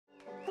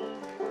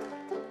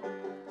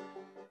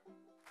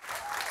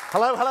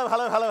Hello, hello,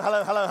 hello, hello,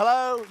 hello, hello,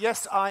 hello.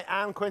 Yes, I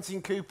am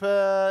Quentin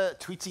Cooper,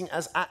 tweeting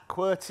as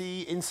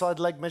 @QWERTY, inside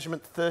leg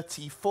measurement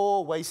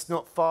 34, waist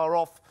not far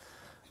off.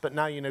 But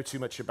now you know too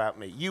much about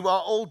me. You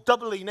are all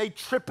doubly, nay,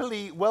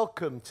 triply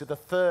welcome to the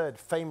third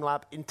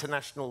Famelab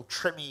International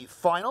Tremi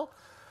Final.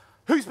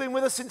 Who's been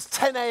with us since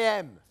 10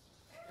 a.m.?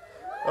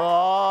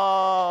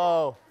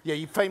 Oh, yeah,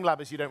 you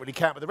Famelabbers, you don't really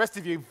count, but the rest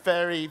of you,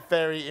 very,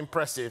 very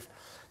impressive.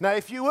 Now,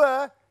 if you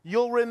were,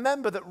 you'll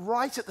remember that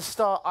right at the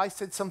start, I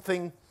said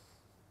something,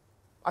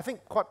 I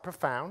think, quite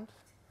profound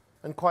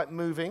and quite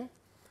moving,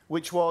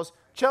 which was,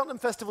 Cheltenham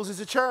Festivals is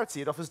a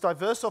charity. It offers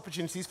diverse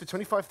opportunities for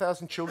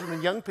 25,000 children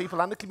and young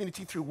people and the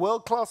community through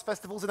world-class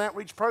festivals and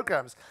outreach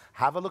programs.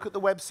 Have a look at the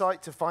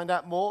website to find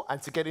out more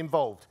and to get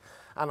involved.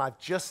 And I've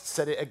just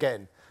said it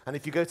again. And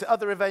if you go to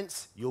other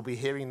events, you'll be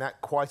hearing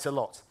that quite a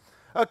lot.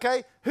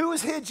 Okay, who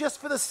was here just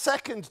for the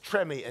second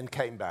Tremi and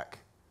came back?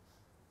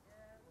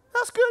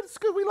 That's good, it's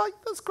good,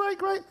 that's great,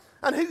 great.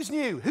 And who's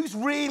new? Who's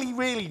really,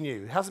 really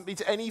new? Hasn't been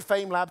to any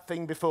Famelab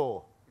thing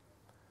before?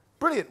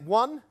 Brilliant,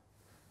 1,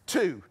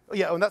 2. Oh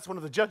yeah, and that's one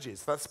of the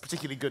judges. That's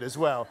particularly good as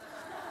well.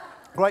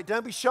 Right,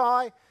 don't be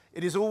shy.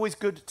 It is always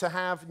good to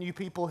have new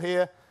people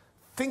here.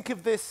 Think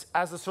of this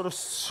as a sort of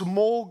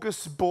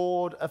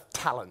smorgasbord of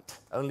talent,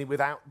 only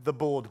without the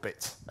board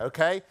bit,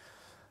 okay?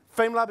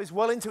 Famelab is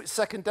well into its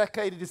second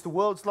decade. It is the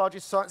world's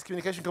largest science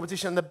communication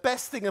competition, and the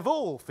best thing of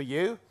all for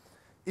you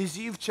is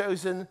you've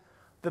chosen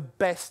the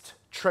best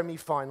Tremi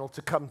final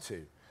to come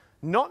to.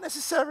 Not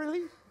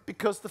necessarily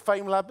because the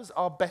Famelabbers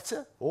are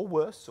better or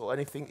worse or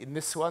anything in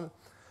this one,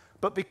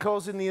 but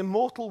because in the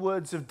immortal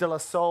words of De La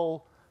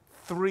Soul,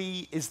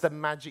 3 is the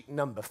magic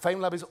number.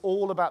 Famelab is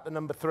all about the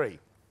number 3.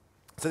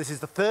 So this is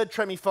the third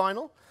Tremi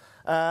final,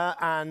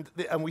 and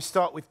we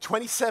start with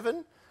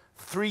 27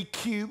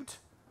 3-cubed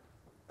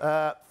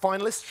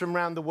finalists from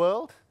around the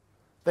world.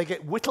 They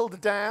get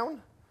whittled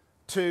down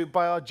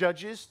by our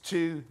judges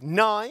to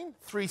 9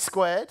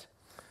 3-squared.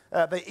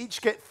 They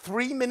each get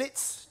 3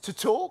 minutes to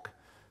talk.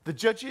 The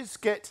judges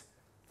get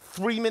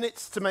 3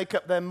 minutes to make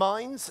up their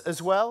minds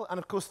as well. And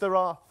of course, there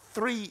are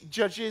 3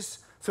 judges,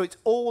 so it's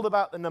all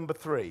about the number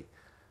 3.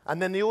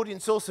 And then the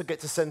audience also get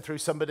to send through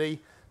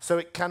somebody, so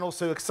it can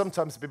also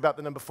sometimes be about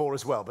the number 4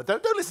 as well. But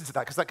don't listen to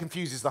that, because that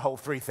confuses the whole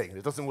 3 thing.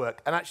 It doesn't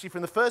work. And actually,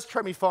 from the first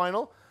Tremi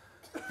final,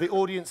 the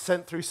audience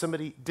sent through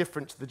somebody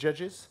different to the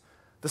judges.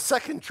 The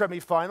second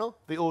Tremi final,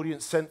 the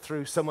audience sent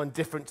through someone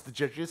different to the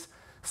judges.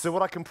 So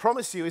what I can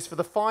promise you is for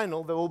the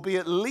final, there will be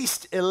at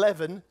least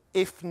 11,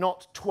 if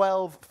not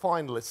 12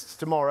 finalists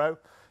tomorrow.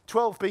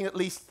 12 being at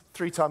least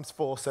 3 times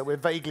 4, so we're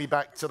vaguely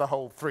back to the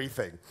whole 3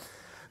 thing.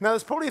 Now,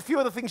 there's probably a few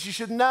other things you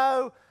should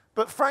know,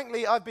 but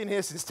frankly, I've been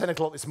here since 10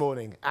 o'clock this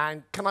morning,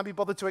 and can I be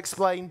bothered to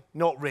explain?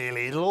 Not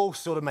really. It'll all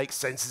sort of make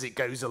sense as it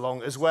goes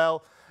along as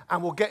well,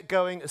 and we'll get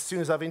going as soon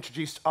as I've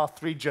introduced our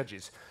 3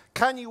 judges.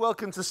 Can you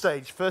welcome to the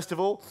stage, first of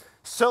all,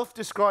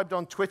 self-described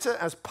on Twitter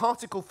as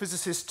particle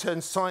physicist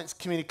turned science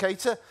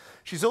communicator.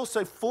 She's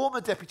also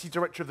former deputy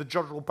director of the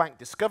Jodrell Bank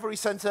Discovery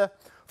Centre,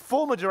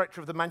 former director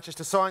of the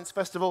Manchester Science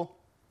Festival,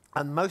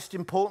 and most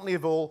importantly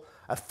of all,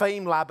 a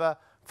Famelabber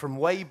from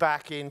way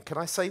back in, can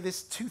I say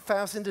this,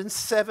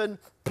 2007?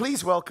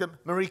 Please welcome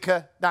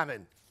Marika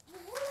Namin.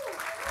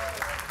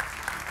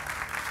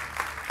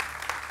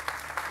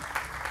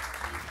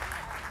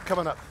 Come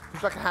on up.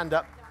 Would you like a hand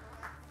up?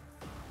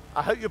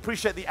 I hope you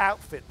appreciate the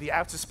outfit, the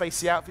outer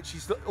spacey outfit.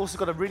 She's also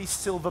got a really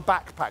silver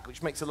backpack,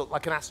 which makes her look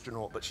like an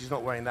astronaut, but she's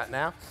not wearing that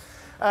now.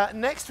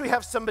 Next, we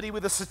have somebody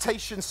with a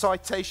cetacean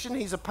citation.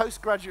 He's a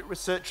postgraduate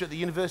researcher at the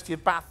University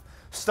of Bath,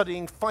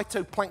 studying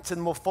phytoplankton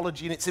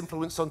morphology and its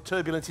influence on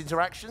turbulent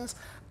interactions.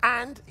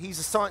 And he's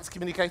a science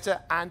communicator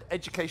and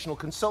educational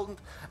consultant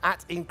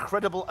at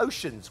Incredible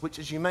Oceans, which,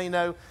 as you may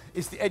know,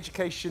 is the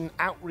education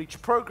outreach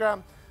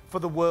program for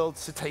the World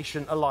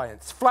Cetacean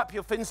Alliance. Flap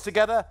your fins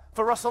together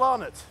for Russell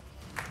Arnott.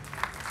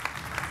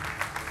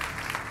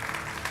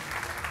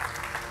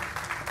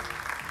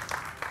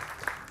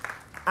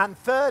 And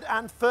third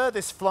and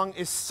furthest flung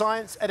is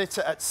science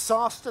editor at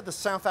SASTA, the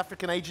South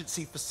African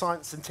Agency for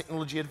Science and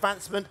Technology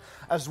Advancement,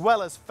 as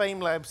well as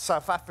Famelab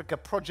South Africa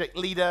project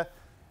leader,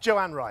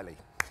 Joanne Riley.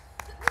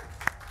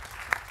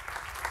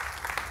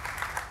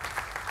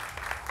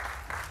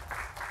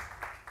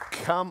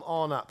 Come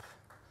on up.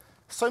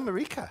 So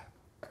Marika,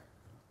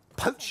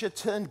 poacher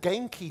turned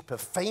gamekeeper,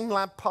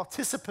 Famelab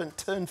participant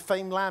turned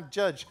Famelab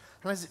judge.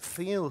 How does it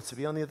feel to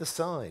be on the other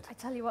side? I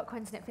tell you what,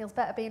 Quentin, it feels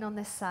better being on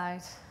this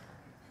side.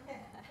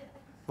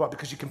 Right,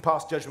 because you can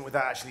pass judgment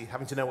without actually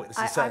having to know what this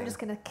is saying. I'm just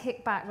going to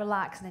kick back,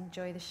 relax, and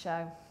enjoy the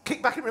show.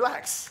 Kick back and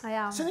relax? I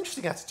am. It's an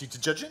interesting attitude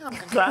to judging. I'm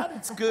glad.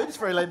 It's good. It's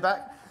very laid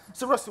back.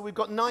 So, Russell, we've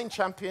got 9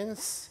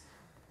 champions,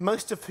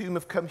 most of whom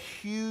have come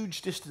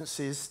huge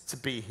distances to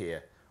be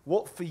here.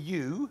 What, for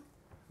you,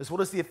 as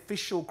well as the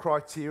official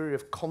criteria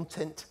of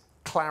content,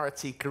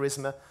 clarity,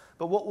 charisma,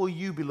 but what will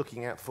you be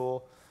looking out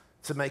for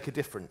to make a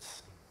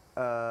difference?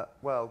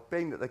 Well,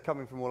 being that they're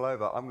coming from all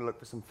over, I'm going to look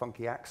for some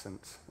funky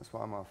accents. That's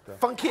what I'm after.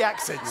 Funky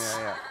accents.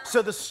 Yeah.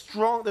 So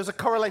there's a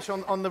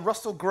correlation on the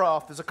Russell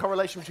graph. There's a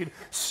correlation between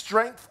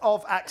strength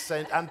of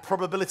accent and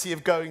probability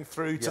of going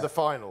through to the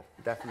final.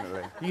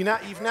 Definitely.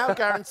 You've now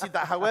guaranteed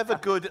that however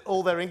good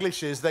all their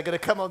English is, they're going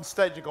to come on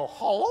stage and go,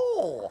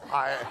 hello.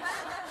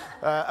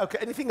 Okay,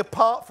 anything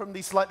apart from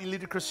the slightly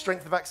ludicrous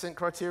strength of accent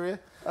criteria?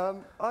 I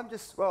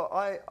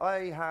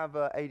have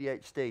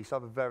ADHD, so I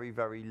have a very,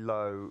 very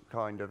low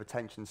kind of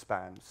attention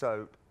span.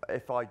 So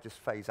if I just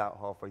phase out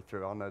halfway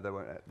through, I'll know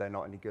they're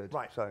not any good.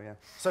 Right. So, yeah.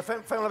 So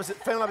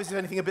Famelab is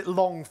anything a bit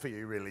long for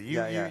you, really?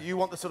 You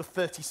want the sort of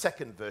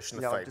 30-second version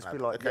of Famelab? Yeah, I'll just be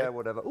like, okay. yeah,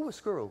 whatever. Oh, a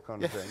squirrel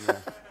kind of thing, yeah.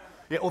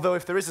 Yeah, although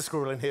if there is a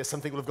squirrel in here,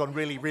 something will have gone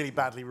really, really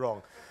badly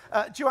wrong.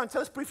 Joanne,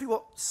 tell us briefly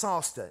what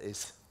SASTA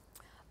is.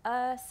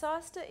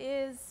 SASTA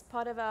is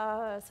part of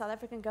our South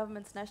African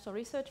government's National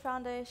Research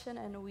Foundation,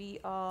 and we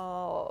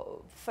are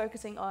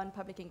focusing on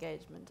public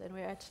engagement, and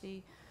we're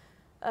actually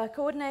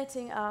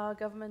coordinating our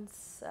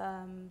government's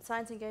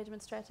science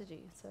engagement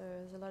strategy. So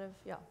there's a lot of,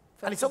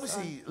 And it's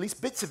obviously, at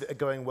least bits of it are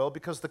going well,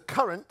 because the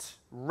current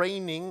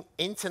reigning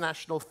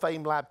international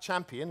Famelab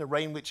champion, a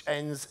reign which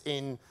ends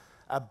in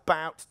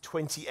about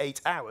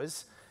 28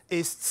 hours,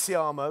 is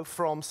Tsiamo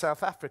from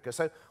South Africa.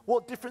 So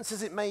what difference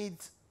has it made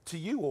to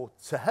you or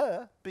to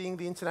her being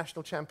the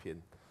international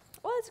champion?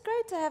 Well, it's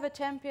great to have a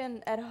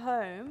champion at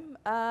home,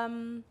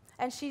 and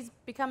she's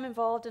become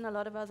involved in a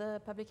lot of other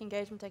public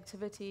engagement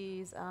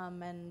activities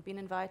and been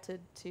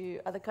invited to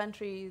other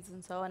countries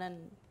and so on,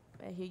 and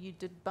I hear you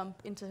did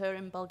bump into her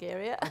in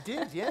Bulgaria. I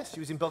did, yes. She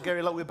was in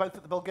Bulgaria. We were both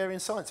at the Bulgarian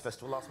Science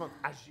Festival last month,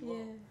 as you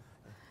were.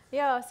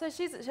 Yeah, so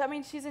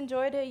she's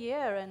enjoyed her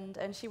year,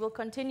 and she will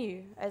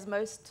continue, as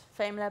most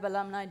Famelab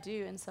alumni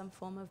do, in some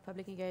form of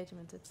public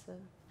engagement. It's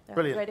a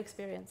great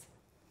experience.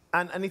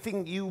 And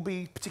anything you'll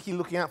be particularly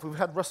looking out for? We've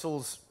had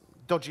Russell's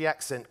dodgy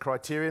accent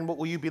criterion. What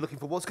will you be looking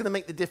for? What's going to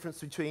make the difference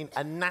between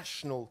a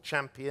national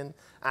champion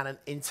and an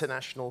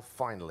international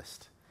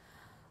finalist?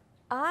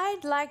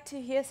 I'd like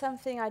to hear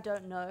something I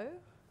don't know,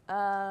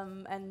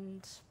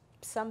 and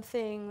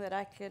something that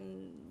I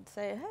can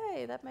say,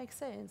 hey, that makes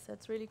sense,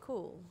 that's really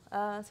cool.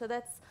 So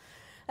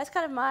that's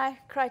kind of my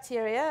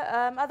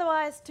criteria.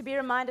 Otherwise, to be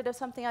reminded of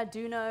something I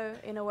do know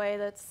in a way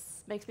that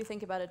makes me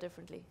think about it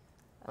differently.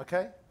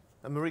 Okay.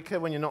 And Marika,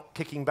 when you're not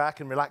kicking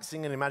back and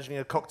relaxing and imagining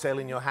a cocktail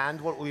in your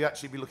hand, what will you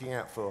actually be looking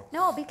out for?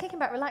 No, I'll be kicking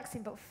back,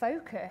 relaxing, but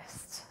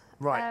focused.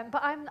 Right.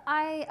 But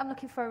I am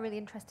looking for a really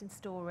interesting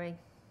story.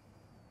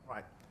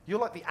 Right. You're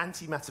like the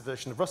antimatter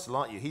version of Russell,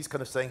 aren't you? He's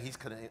kind of saying he's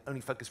going to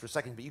only focus for a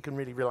second, but you can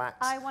really relax.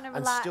 I want to and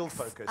relax still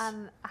focus.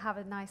 and have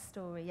a nice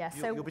story. Yeah.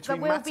 You're So between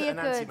there will matter be a and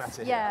good.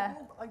 antimatter Yeah.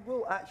 I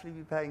will actually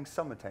be paying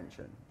some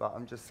attention, but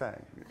I'm just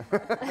saying.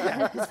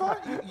 Yeah, it's fine.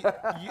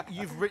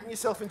 You've written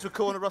yourself into a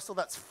corner, Russell.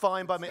 That's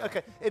fine by me.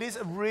 Okay, it is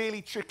a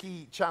really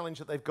tricky challenge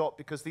that they've got,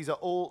 because these are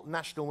all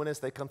national winners.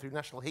 They come through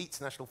national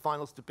heats, national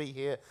finals to be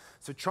here.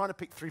 So trying to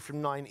pick 3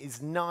 from 9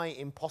 is nigh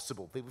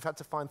impossible. We've had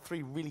to find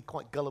 3 really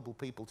quite gullible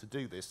people to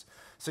do this.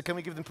 So can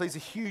we give them, please, a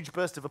huge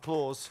burst of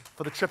applause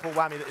for the triple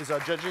whammy that is our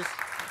judges.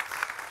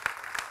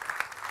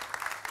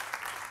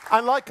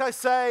 And like I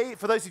say,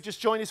 for those who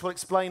just joined us, we'll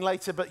explain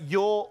later, but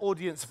your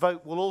audience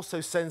vote will also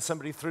send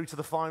somebody through to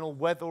the final.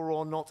 Whether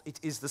or not it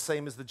is the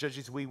same as the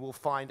judges, we will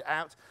find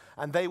out.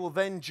 And they will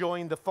then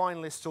join the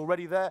finalists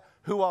already there,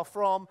 who are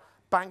from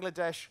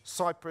Bangladesh,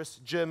 Cyprus,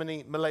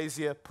 Germany,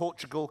 Malaysia,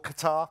 Portugal,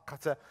 Qatar,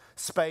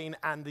 Spain,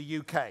 and the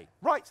UK.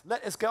 Right,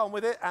 let us get on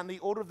with it. And the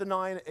order of the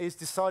 9 is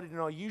decided in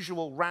our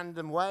usual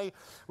random way,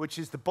 which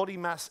is the body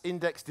mass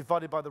index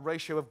divided by the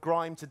ratio of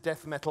grime to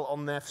death metal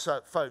on their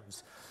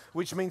phones.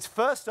 Which means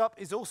first up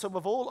is also,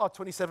 of all our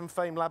 27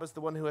 Famelabbers, the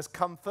one who has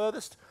come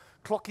furthest,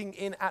 clocking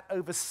in at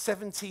over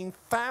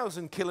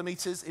 17,000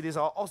 kilometres. It is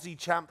our Aussie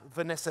champ,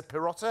 Vanessa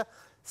Pirotta.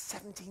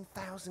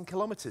 17,000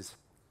 kilometres.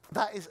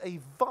 That is a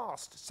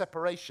vast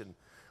separation,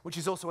 which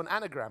is also an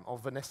anagram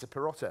of Vanessa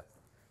Pirotta,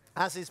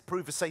 as is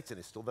Prove a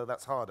Satanist, although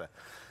that's harder.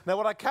 Now,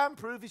 what I can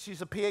prove is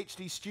she's a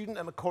PhD student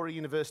at Macquarie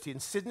University in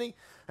Sydney,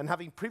 and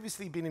having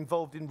previously been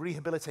involved in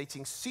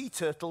rehabilitating sea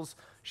turtles,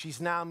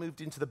 she's now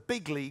moved into the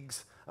big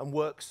leagues and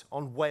works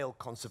on whale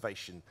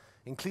conservation,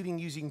 including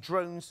using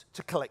drones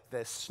to collect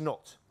their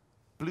snot.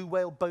 Blue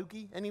whale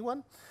bogey,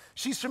 anyone?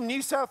 She's from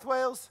New South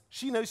Wales.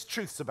 She knows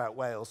truths about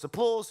whales.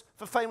 Applause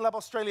for Famelab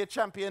Australia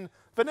champion,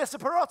 Vanessa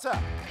Pirotta.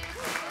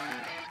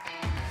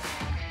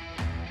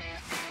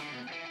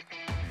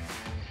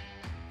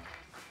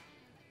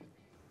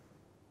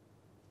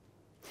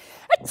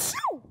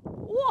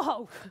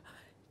 Whoa!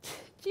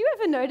 Do you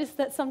ever notice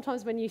that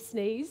sometimes when you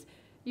sneeze,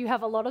 you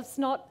have a lot of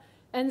snot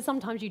and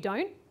sometimes you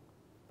don't?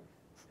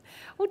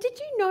 Well, did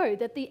you know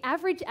that the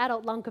average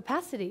adult lung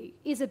capacity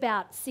is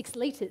about 6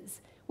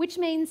 litres, which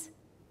means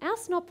our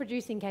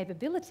snot-producing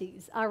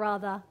capabilities are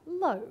rather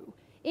low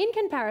in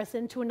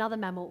comparison to another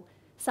mammal,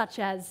 such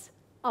as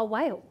a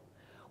whale,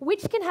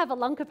 which can have a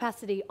lung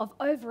capacity of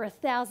over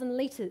 1,000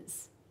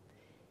 litres.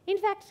 In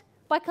fact,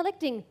 by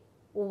collecting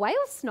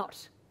whale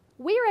snot,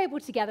 we're able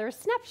to gather a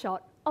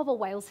snapshot of a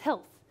whale's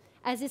health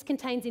as this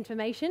contains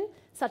information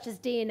such as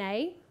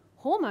DNA,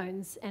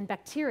 hormones, and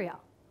bacteria.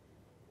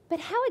 But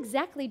how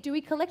exactly do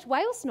we collect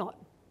whale snot?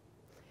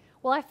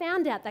 Well, I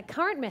found out that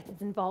current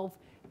methods involve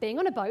being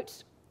on a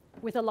boat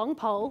with a long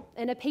pole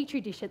and a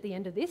petri dish at the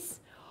end of this,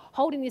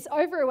 holding this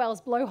over a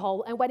whale's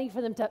blowhole and waiting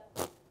for them to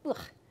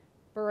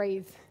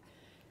breathe.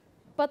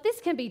 But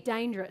this can be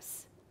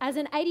dangerous, as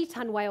an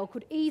 80-ton whale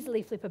could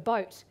easily flip a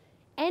boat,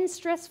 and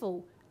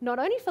stressful, not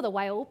only for the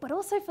whale, but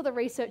also for the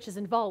researchers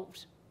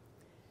involved.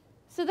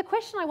 So the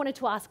question I wanted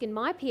to ask in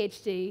my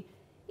PhD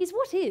is,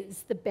 what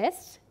is the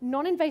best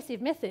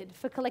non-invasive method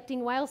for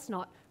collecting whale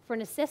snot for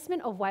an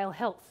assessment of whale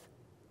health?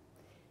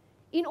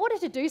 In order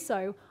to do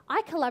so,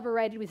 I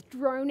collaborated with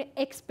drone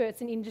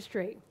experts in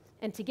industry,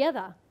 and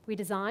together we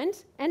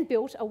designed and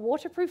built a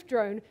waterproof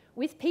drone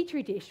with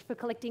petri dish for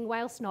collecting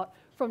whale snot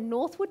from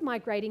northward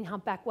migrating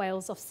humpback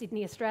whales off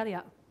Sydney,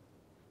 Australia.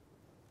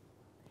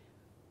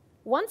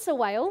 Once a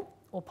whale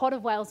or pod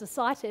of whales was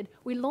sighted,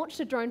 we launched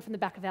a drone from the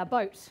back of our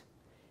boat.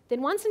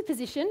 Then once in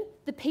position,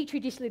 the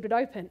petri dish lid would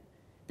open.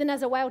 Then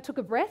as a whale took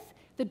a breath,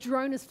 the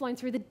drone was flown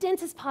through the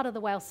densest part of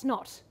the whale's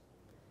snot.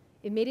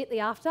 Immediately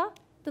after,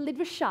 the lid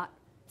was shut,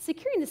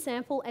 securing the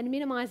sample and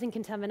minimising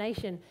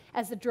contamination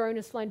as the drone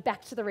was flown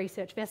back to the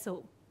research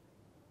vessel.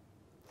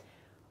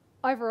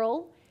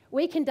 Overall,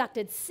 we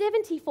conducted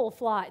 74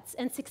 flights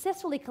and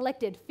successfully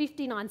collected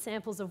 59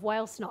 samples of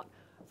whale snot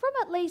from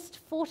at least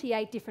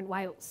 48 different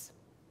whales.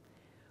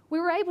 We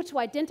were able to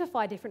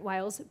identify different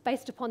whales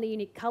based upon the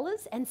unique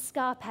colours and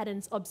scar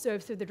patterns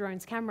observed through the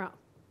drone's camera.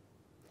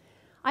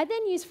 I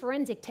then used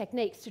forensic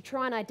techniques to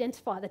try and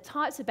identify the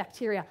types of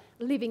bacteria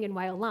living in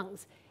whale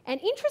lungs. And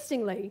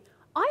interestingly,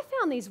 I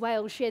found these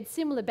whales shared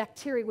similar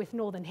bacteria with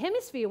Northern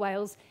Hemisphere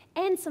whales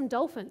and some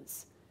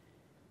dolphins.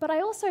 But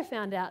I also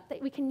found out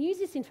that we can use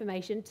this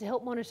information to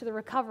help monitor the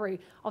recovery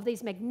of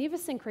these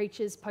magnificent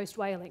creatures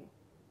post-whaling.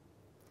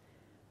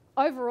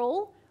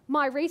 Overall,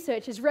 my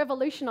research is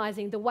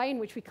revolutionising the way in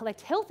which we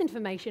collect health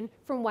information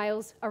from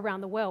whales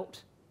around the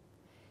world.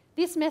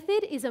 This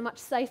method is a much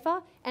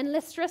safer and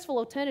less stressful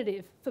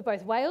alternative for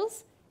both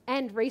whales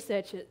and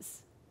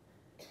researchers.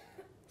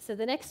 So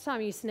the next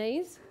time you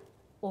sneeze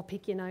or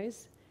pick your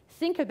nose,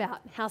 think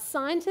about how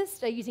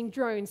scientists are using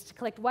drones to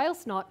collect whale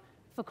snot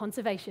for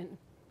conservation.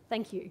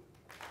 Thank you.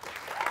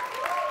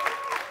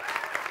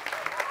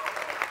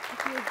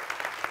 Thank you.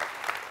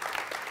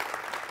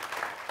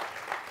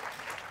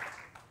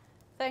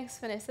 Thanks,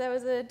 Vanessa. That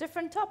was a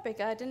different topic.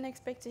 I didn't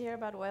expect to hear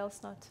about whale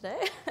snot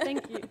today.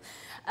 Thank you.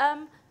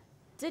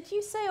 Did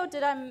you say, or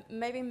did I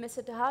maybe miss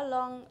it, how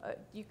long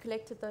you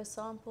collected those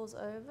samples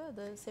over,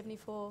 the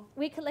 74?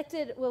 We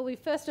collected, well,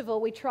 first of all,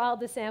 we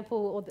trialled the sample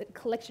or the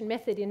collection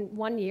method in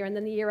 1 year, and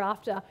then the year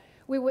after,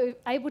 we were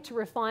able to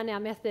refine our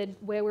method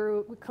where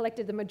we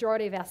collected the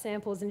majority of our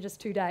samples in just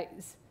 2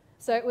 days.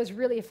 So it was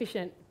really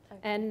efficient.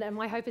 Okay. And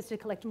my hope is to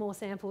collect more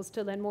samples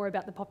to learn more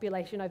about the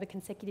population over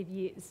consecutive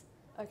years.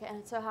 Okay,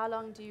 and so how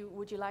long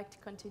would you like to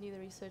continue the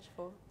research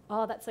for?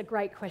 Oh, that's a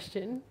great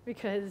question,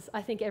 because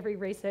I think every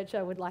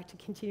researcher would like to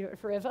continue it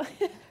forever.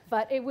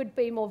 But it would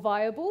be more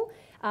viable,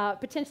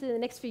 potentially in the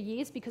next few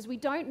years, because we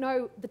don't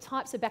know the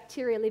types of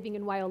bacteria living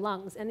in whale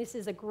lungs, and this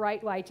is a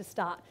great way to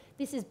start.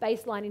 This is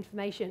baseline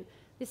information.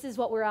 This is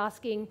what we're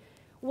asking.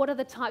 What are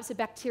the types of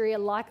bacteria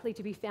likely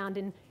to be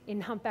found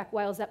in humpback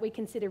whales that we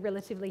consider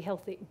relatively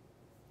healthy?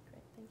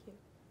 Great, thank you.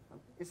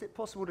 Is it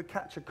possible to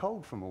catch a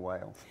cold from a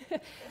whale?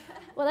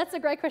 Well, that's a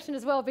great question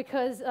as well,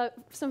 because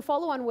some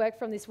follow-on work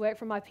from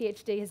my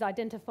PhD has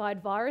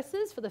identified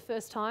viruses for the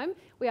first time.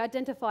 We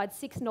identified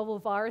 6 novel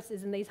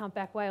viruses in these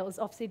humpback whales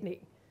off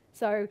Sydney.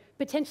 So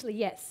potentially,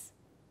 yes.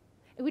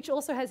 Which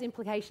also has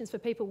implications for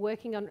people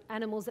working on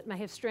animals that may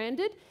have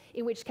stranded,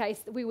 in which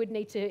case we would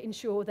need to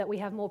ensure that we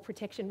have more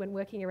protection when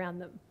working around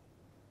them.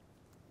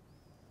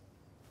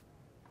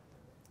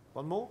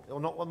 One more,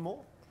 or not one more?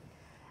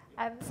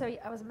 So it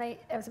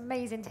was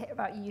amazing to hear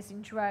about you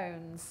using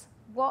drones.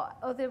 What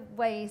other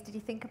ways did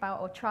you think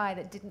about or try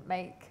that didn't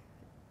make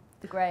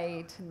the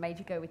grade and made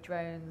you go with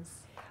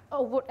drones?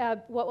 Oh, what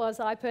was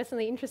I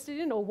personally interested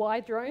in, or why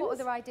drones? What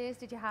other ideas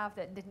did you have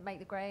that didn't make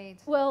the grade?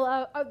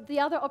 Well, the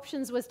other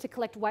options was to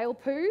collect whale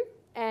poo,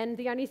 and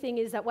the only thing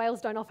is that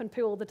whales don't often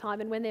poo all the time,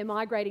 and when they're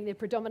migrating, they're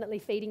predominantly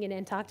feeding in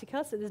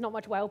Antarctica, so there's not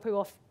much whale poo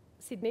off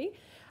Sydney.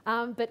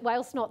 But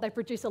whale snot, they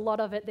produce a lot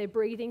of it. They're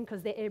breathing,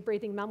 because they're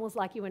air-breathing mammals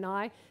like you and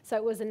I, so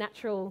it was a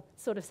natural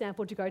sort of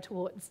sample to go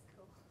towards.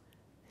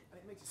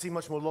 It makes it seem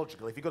much more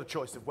logical. If you've got a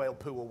choice of whale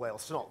poo or whale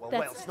snot, well,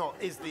 whale snot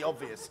is the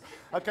obvious.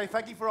 Okay,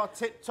 thank you for our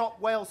tip-top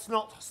whale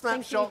snot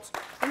snapshot.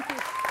 Thank you.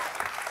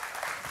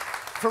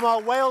 From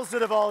our Whales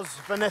of Oz,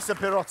 Vanessa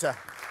Pirotta.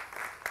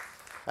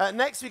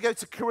 Next, we go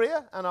to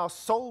Korea, and our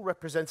sole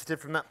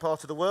representative from that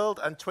part of the world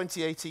and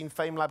 2018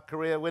 Famelab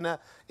Korea winner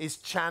is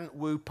Chan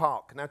Woo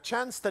Park. Now,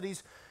 Chan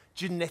studies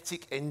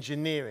genetic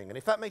engineering, and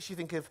if that makes you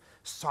think of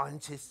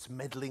scientists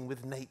meddling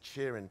with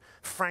nature and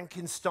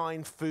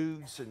Frankenstein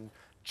foods and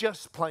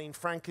just plain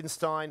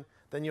Frankenstein,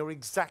 then you're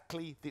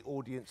exactly the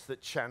audience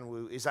that Chan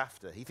Wu is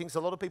after. He thinks a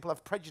lot of people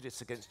have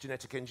prejudice against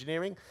genetic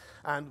engineering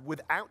and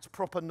without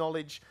proper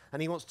knowledge,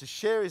 and he wants to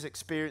share his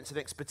experience and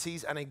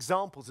expertise and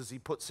examples, as he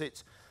puts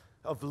it,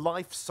 of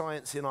life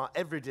science in our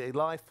everyday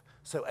life,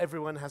 so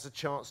everyone has a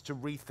chance to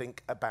rethink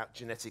about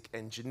genetic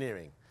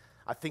engineering.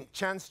 I think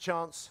Chan's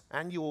chance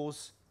and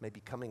yours may be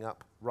coming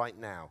up right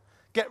now.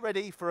 Get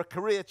ready for a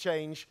career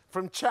change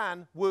from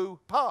Chan Wu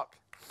Park.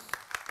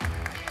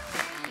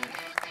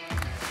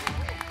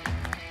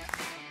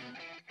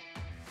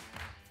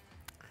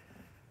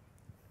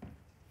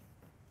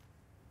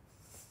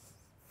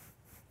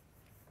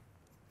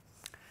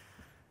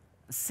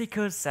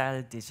 Sickle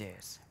cell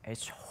disease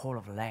is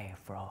horrible name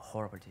for a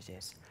horrible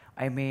disease.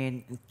 I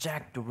mean,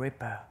 Jack the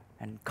Ripper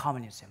and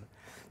communism.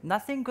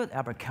 Nothing good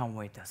ever come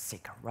with a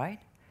sickle, right?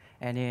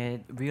 And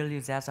it really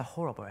is as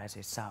horrible as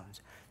it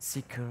sounds.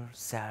 Sickle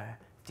cell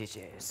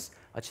disease,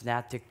 a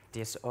genetic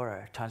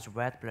disorder turns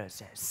red blood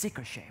cells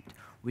sickle-shaped,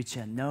 which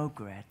are no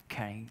good at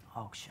carrying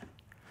oxygen.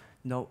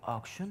 No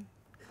oxygen,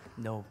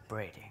 no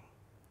breathing.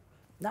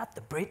 Not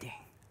the breathing,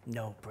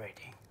 no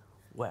breathing.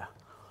 Well,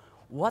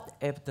 what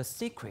if the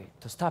secret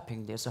to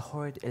stopping this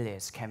horrid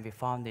illness can be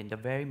found in the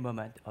very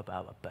moment of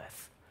our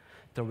birth?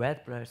 The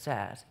red blood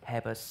cells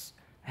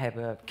have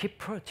a key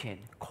protein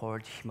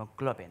called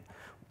hemoglobin,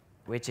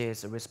 which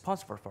is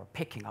responsible for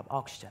picking up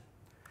oxygen.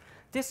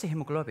 This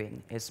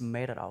hemoglobin is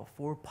made out of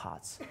 4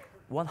 parts.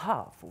 One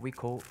half we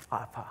call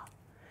alpha,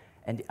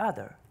 and the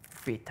other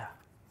beta.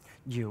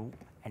 You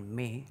and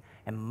me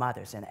and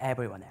mothers and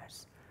everyone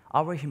else.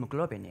 Our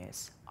hemoglobin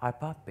is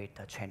alpha,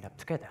 beta chained up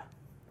together.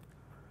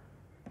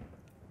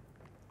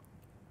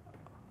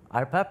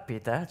 Alpha,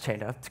 beta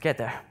chained up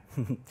together.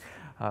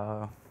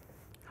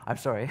 I'm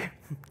sorry.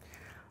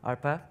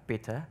 Alpha,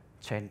 beta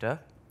chained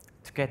up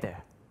together.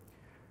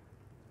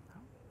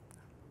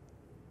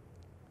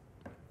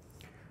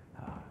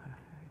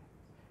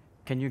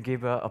 Can you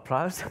give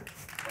applause?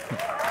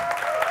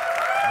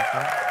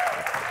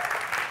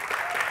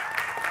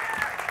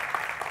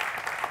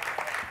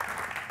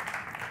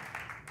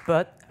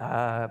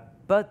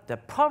 But the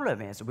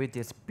problem is with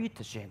this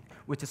beta gene,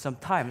 which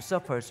sometimes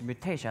suffers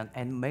mutation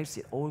and makes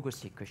it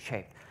oligocycle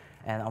shaped.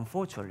 And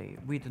unfortunately,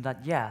 we do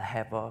not yet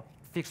have a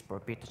fix for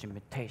beta gene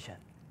mutation.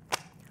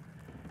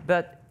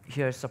 But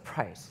here's a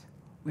surprise.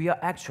 We are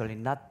actually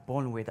not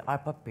born with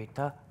alpha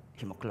beta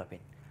hemoglobin.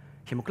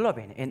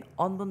 Hemoglobin in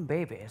unborn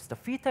babies, the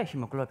fetal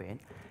hemoglobin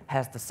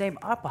has the same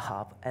alpha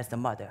half as the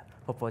mother,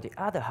 but for the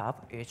other half,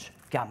 it's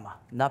gamma,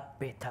 not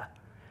beta.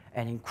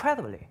 And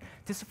incredibly,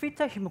 this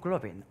fetal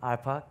hemoglobin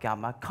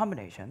alpha-gamma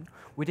combination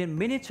within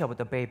minutes of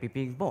the baby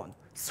being born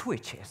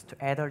switches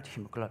to adult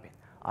hemoglobin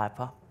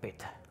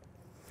alpha-beta.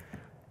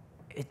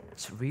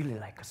 It's really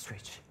like a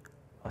switch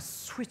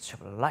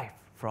of life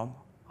from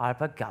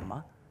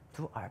alpha-gamma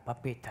to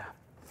alpha-beta.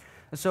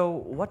 So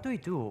what do we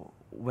do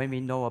when we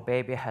know a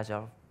baby has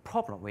a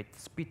problem with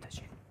this beta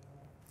gene?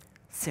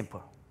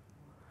 Simple.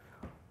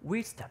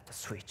 We stop the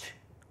switch.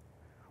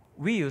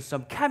 We use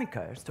some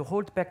chemicals to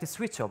hold back the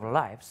switch of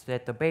life so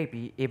that the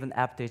baby, even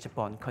after it's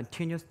born,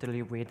 continues to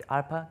live with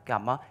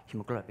alpha-gamma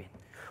hemoglobin,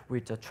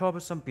 with the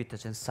troublesome beta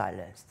gene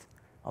silenced.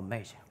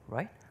 Amazing,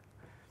 right?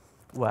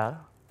 Well,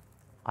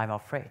 I'm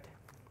afraid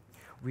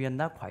we are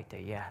not quite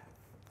there yet.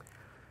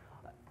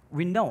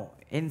 We know,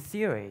 in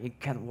theory, it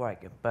can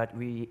work, but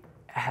we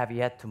have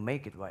yet to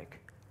make it work.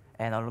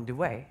 And along the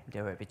way,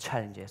 there will be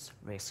challenges,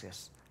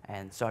 risks,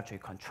 and surgery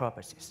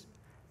controversies.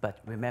 But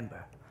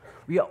remember,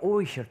 we are all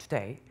here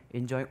today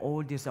enjoying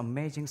all this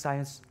amazing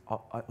science,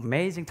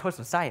 amazing tools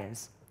of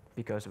science,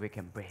 because we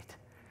can breathe.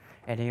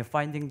 And in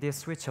finding this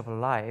switch of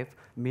life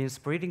means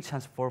breathing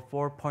chance for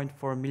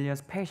 4.4 million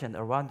patients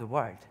around the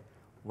world.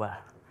 Well,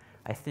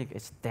 I think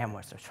it's damn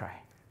worth a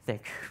try.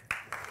 Thank you.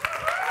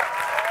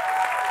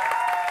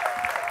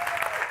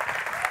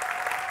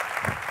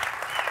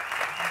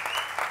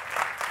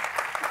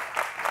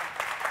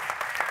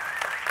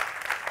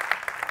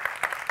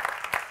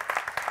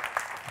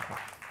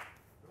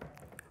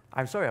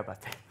 I'm sorry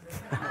about that.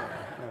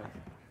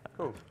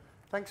 Cool.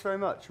 Thanks very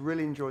much.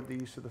 Really enjoyed the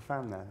use of the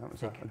fan there. That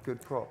was a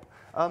good prop.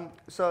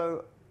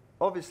 So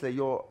obviously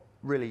you're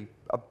really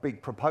a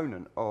big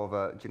proponent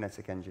of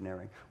genetic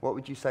engineering. What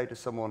would you say to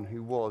someone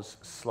who was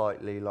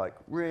slightly like,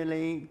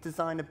 really,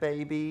 designer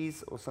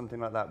babies or something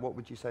like that? What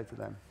would you say to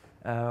them?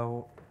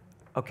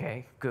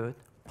 Okay, good,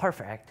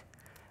 perfect.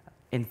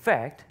 In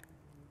fact,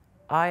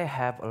 I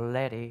have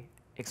already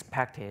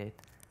expected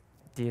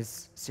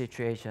this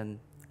situation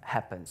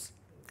happens.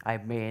 I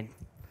mean,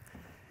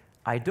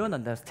 I don't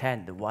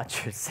understand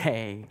what you're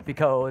saying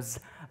because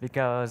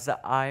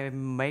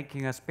I'm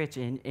making a speech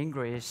in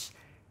English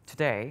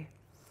today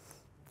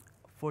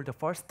for the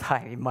first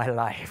time in my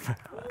life.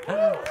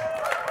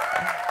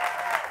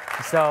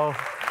 so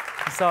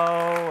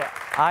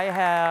I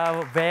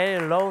have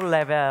very low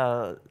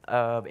level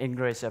of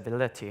English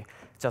ability,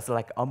 just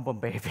like unborn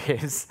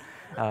babies.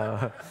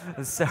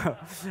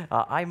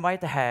 I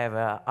might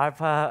have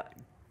alpha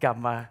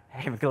gamma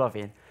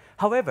hemoglobin.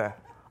 However,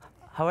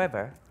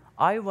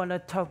 I want to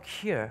talk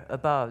here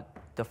about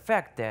the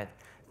fact that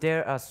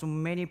there are so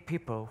many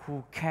people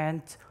who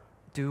can't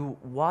do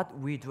what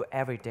we do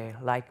every day,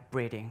 like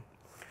breathing.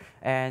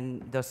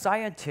 And the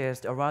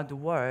scientists around the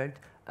world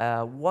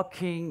are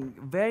working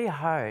very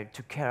hard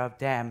to care of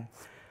them.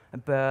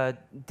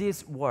 But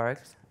these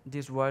works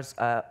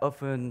are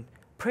often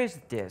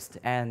prejudiced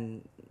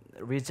and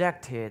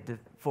rejected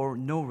for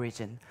no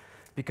reason,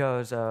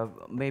 because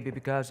maybe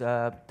because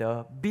of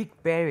the big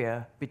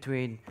barrier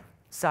between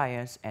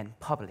science and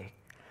public.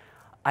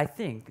 I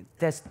think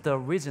that's the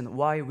reason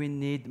why we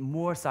need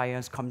more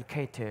science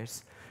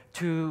communicators.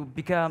 To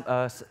become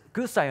a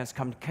good science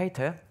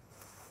communicator,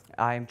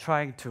 I'm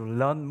trying to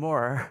learn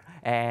more,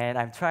 and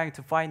I'm trying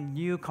to find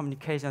new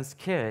communication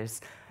skills.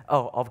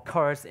 Oh, of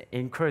course,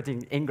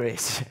 including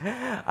English.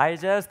 I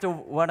just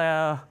want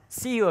to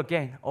see you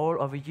again, all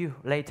of you,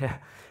 later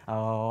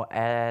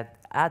at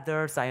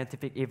other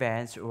scientific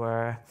events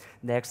or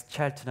next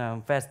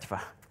Cheltenham Festival.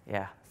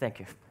 Yeah, thank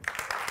you.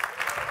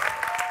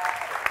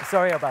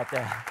 Sorry about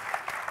that.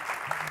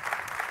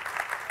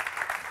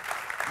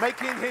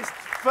 Making his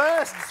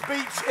first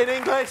speech in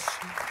English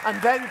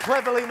and then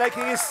cleverly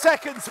making his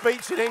second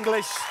speech in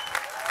English.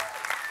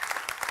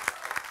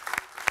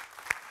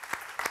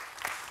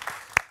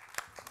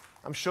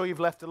 I'm sure you've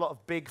left a lot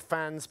of big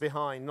fans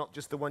behind, not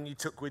just the one you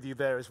took with you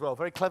there as well.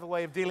 Very clever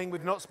way of dealing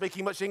with not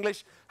speaking much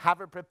English.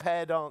 Have a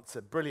prepared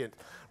answer. Brilliant.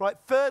 Right,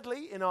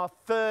 thirdly, in our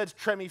third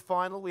Tremi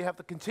final, we have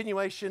the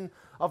continuation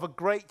of a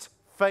great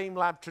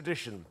Famelab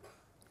tradition,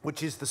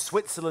 which is the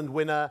Switzerland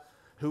winner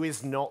who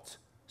is not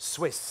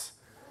Swiss.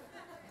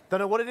 Don't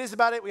know what it is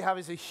about it. We have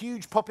is a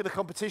huge popular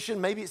competition.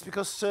 Maybe it's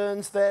because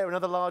CERN's there and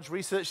other large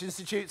research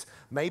institutes.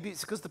 Maybe it's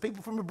because the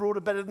people from abroad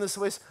are better than the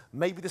Swiss.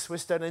 Maybe the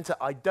Swiss don't enter.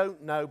 I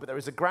don't know. But there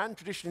is a grand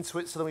tradition in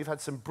Switzerland. We've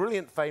had some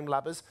brilliant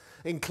Famelabbers,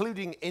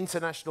 including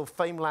international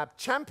Famelab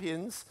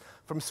champions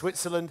from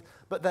Switzerland,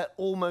 but they're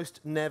almost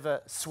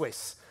never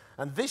Swiss.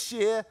 And this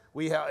year,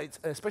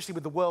 especially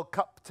with the World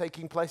Cup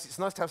taking place, it's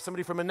nice to have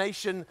somebody from a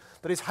nation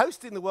that is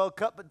hosting the World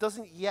Cup but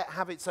doesn't yet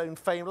have its own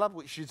Famelab,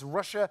 which is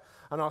Russia.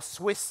 And our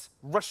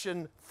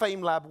Swiss-Russian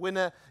Famelab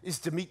winner is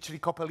Dmitry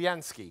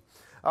Kopelyansky.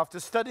 After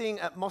studying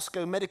at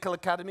Moscow Medical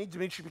Academy,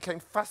 Dmitry became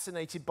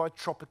fascinated by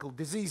tropical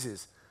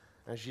diseases,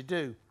 as you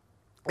do.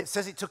 It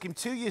says it took him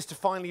 2 years to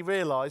finally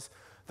realize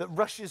that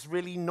Russia's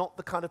really not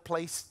the kind of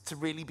place to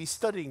really be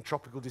studying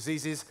tropical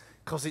diseases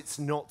because it's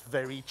not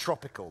very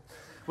tropical,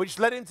 which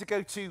led him to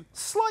go to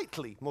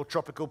slightly more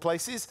tropical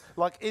places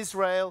like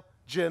Israel,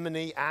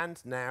 Germany, and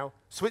now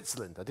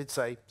Switzerland. I did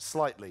say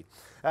slightly.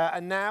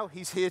 And now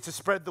he's here to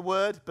spread the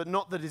word, but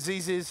not the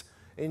diseases,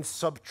 in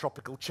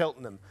subtropical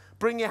Cheltenham.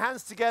 Bring your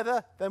hands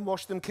together, then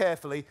wash them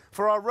carefully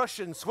for our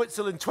Russian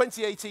Switzerland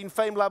 2018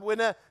 Famelab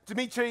winner,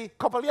 Dmitry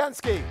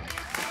Kopelyansky.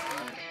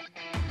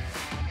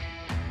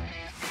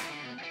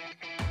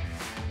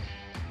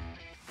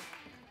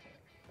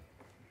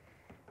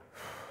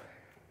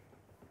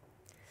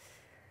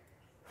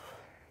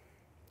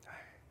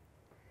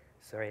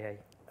 Sorry,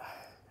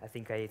 I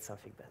think I ate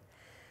something bad.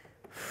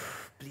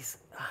 Please,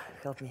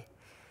 help me.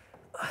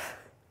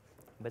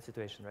 Bad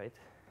situation, right?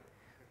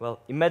 Well,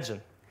 imagine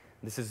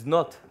this is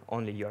not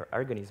only your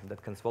organism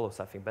that can swallow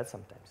something bad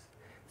sometimes.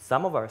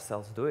 Some of our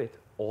cells do it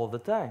all the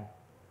time.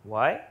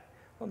 Why?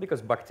 Well,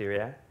 because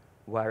bacteria,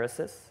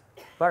 viruses,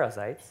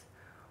 parasites,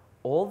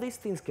 all these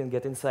things can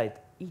get inside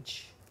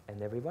each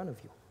and every one of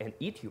you and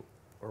eat you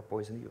or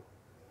poison you.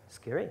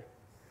 Scary.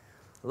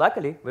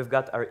 Luckily, we've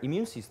got our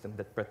immune system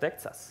that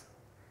protects us.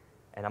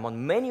 And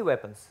among many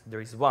weapons,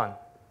 there is one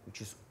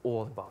which is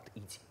all about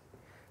eating.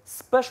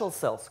 Special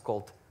cells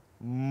called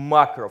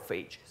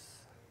macrophages.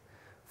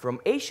 From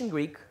ancient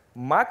Greek,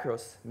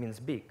 macros means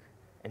big,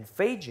 and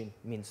phagein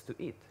means to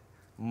eat.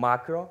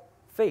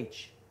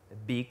 Macrophage, a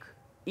big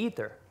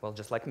eater, well,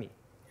 just like me.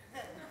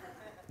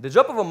 The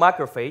job of a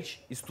macrophage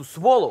is to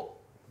swallow,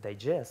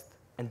 digest,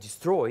 and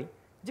destroy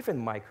different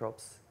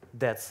microbes,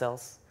 dead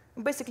cells,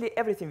 and basically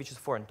everything which is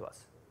foreign to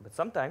us. But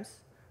sometimes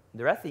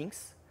there are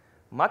things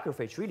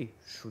macrophage really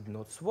should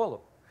not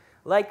swallow,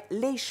 like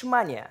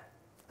leishmania,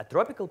 a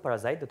tropical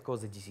parasite that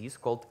causes a disease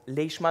called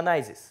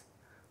leishmaniasis.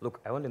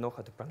 Look, I only know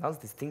how to pronounce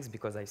these things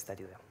because I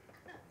study them.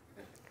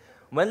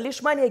 When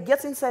leishmania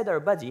gets inside our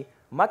body,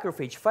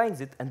 macrophage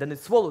finds it and then it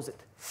swallows it.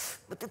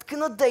 But it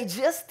cannot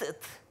digest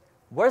it.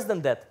 Worse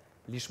than that,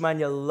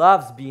 leishmania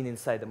loves being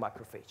inside the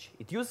macrophage.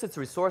 It uses its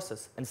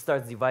resources and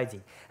starts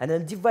dividing, and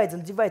then divides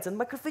and divides, and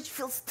macrophage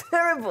feels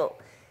terrible.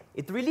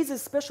 It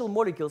releases special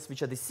molecules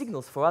which are the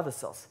signals for other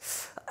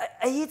cells.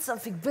 I ate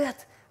something bad.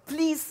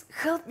 Please,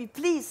 help me,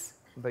 please.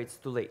 But it's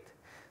too late.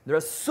 There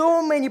are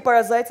so many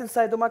parasites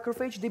inside the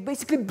macrophage, they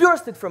basically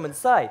burst it from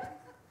inside.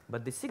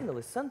 But the signal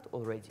is sent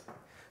already.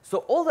 So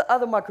all the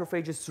other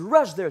macrophages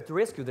rush there to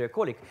rescue their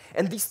colleague,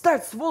 and they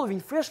start swallowing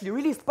freshly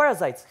released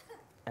parasites.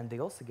 And they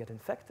also get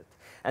infected.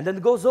 And then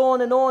it goes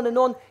on and on and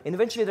on, and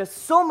eventually there's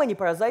so many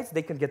parasites,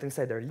 they can get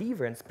inside their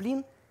liver and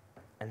spleen,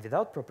 and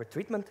without proper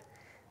treatment,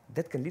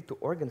 that can lead to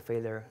organ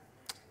failure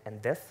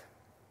and death.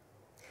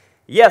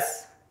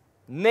 Yes,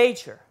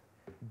 nature,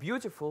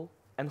 beautiful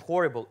and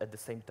horrible at the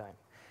same time.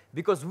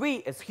 because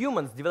we as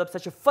humans developed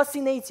such a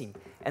fascinating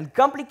and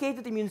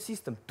complicated immune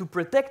system to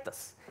protect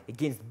us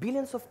against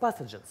billions of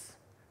pathogens.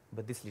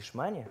 But this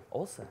leishmania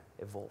also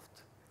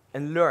evolved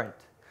and learned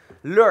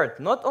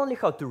not only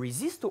how to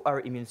resist to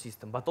our immune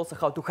system, but also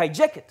how to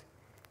hijack it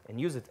and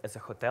use it as a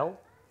hotel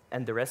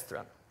and a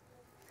restaurant.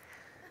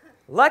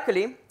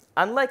 Luckily,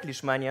 unlike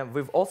leishmania,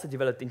 we've also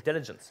developed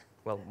intelligence.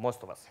 Well,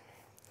 most of us.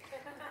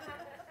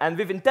 And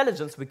with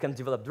intelligence, we can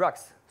develop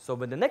drugs. So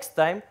when the next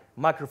time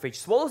macrophage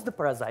swallows the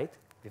parasite,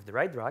 with the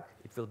right drug,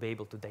 it will be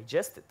able to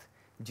digest it,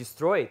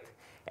 destroy it,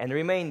 and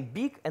remain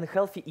big and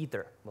healthy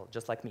eater, well,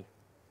 just like me.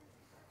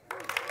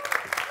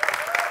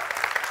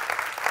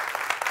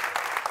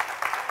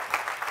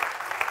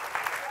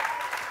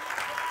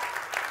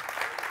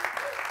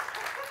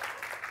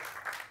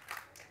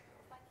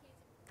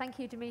 Thank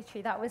you,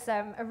 Dimitri. That was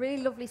a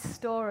really lovely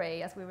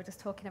story, as we were just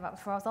talking about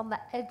before. I was on the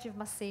edge of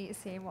my seat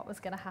seeing what was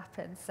going to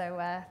happen. So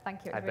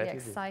thank you. It was really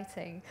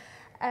exciting.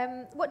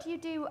 What do you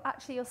do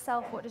actually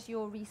yourself? What does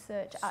your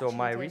research actually do? So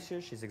my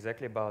research is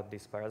exactly about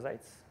these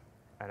parasites.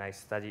 And I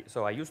study,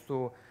 so I used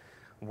to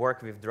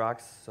work with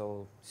drugs,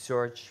 so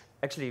search.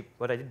 Actually,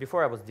 what I did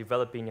before, I was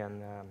developing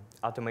an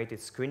automated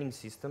screening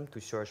system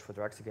to search for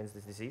drugs against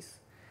this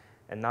disease.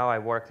 And now I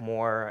work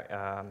more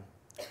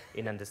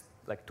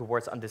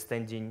towards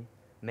understanding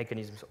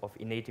mechanisms of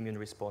innate immune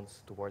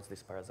response towards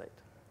this parasite.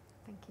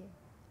 Thank you.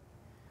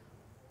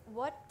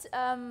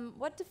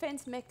 What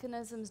defense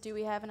mechanisms do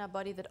we have in our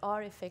body that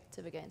are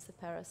effective against the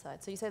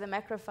parasite? So you say the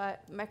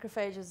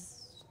macrophages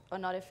are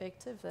not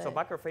effective? So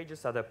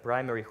macrophages are the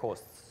primary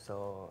hosts.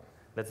 So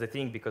that's the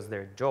thing, because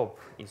their job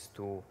is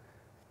to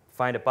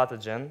find a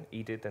pathogen,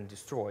 eat it, and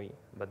destroy.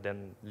 But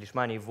then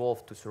leishmania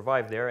evolved to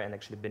survive there and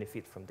actually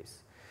benefit from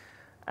this.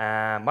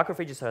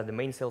 Macrophages are the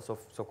main cells of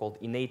so-called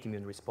innate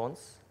immune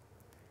response.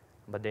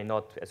 But they're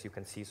not, as you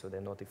can see, so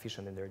they're not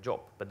efficient in their job.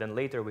 But then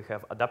later we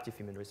have adaptive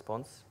immune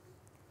response,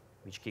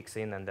 which kicks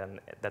in, and then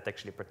that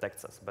actually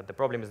protects us. But the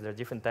problem is there are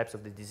different types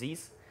of the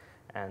disease,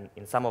 and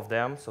in some of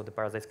them, so the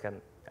parasites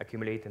can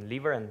accumulate in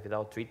liver, and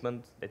without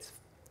treatment, it's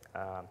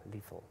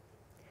lethal.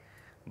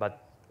 But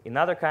in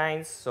other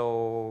kinds,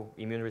 so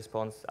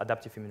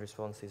adaptive immune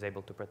response is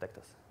able to protect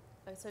us.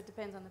 Oh, so it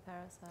depends on the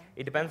parasite?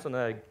 It depends on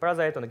the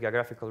parasite, on the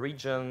geographical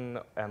region,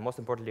 and most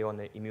importantly, on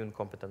the immune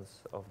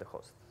competence of the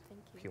host,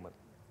 human.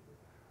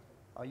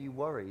 Are you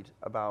worried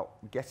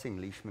about getting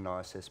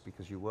leishmaniasis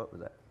because you work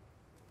with it?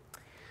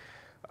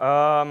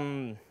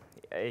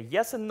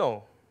 Yes and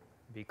no,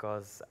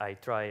 because I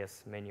try,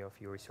 as many of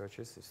you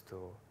researchers, is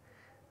to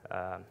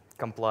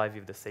comply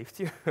with the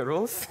safety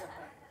rules.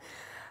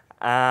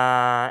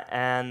 Well,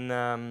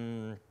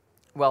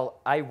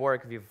 I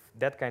work with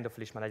that kind of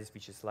leishmaniasis,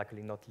 which is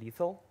luckily not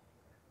lethal.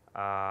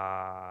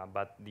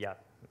 But yeah,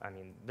 I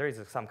mean, there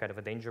is some kind of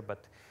a danger,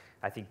 but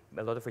I think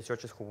a lot of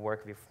researchers who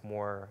work with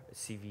more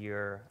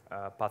severe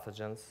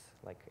pathogens,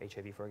 like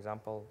HIV, for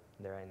example,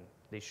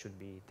 they should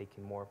be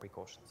taking more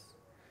precautions.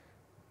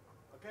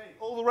 Okay,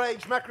 all the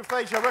rage,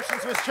 macrophage, our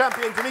Russian Swiss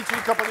champion, Dmitry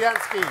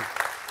Kopolyansky.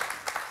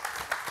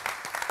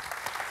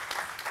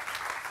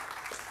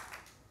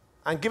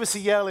 And give us a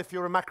yell if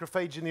you're a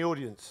macrophage in the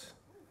audience.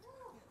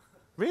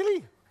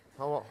 Really?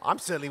 Oh, well, I'm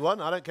certainly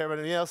one. I don't care about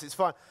anything else. It's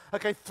fine.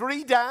 Okay,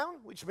 3 down,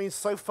 which means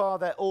so far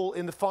they're all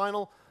in the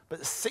final,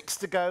 but 6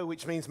 to go,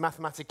 which means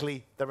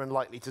mathematically they're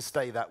unlikely to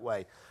stay that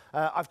way.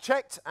 I've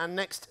checked, and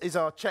next is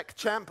our Czech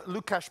champ,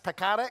 Lukáš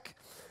Pekarek,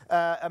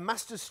 a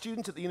master's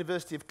student at the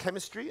University of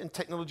Chemistry and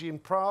Technology in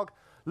Prague.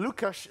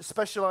 Lukáš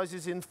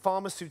specializes in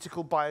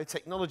pharmaceutical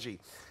biotechnology.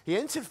 He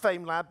entered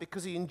Famelab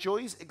because he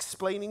enjoys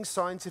explaining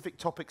scientific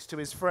topics to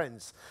his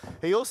friends.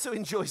 He also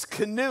enjoys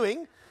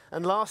canoeing,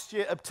 and last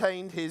year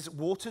obtained his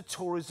water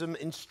tourism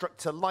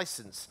instructor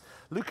license.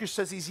 Lukáš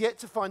says he's yet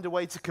to find a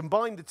way to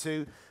combine the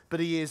two,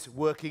 but he is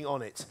working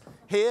on it.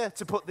 Here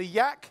to put the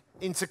yak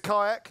into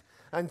kayak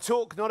and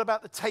talk not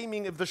about the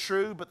taming of the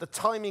shrew, but the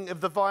timing of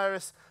the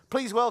virus,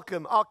 please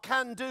welcome our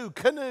can-do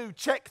canoe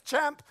Czech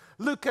champ,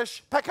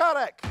 Lukáš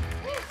Pekarek.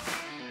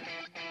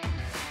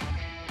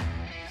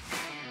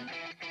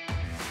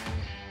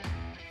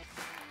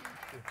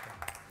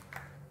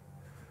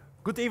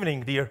 Good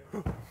evening, dear.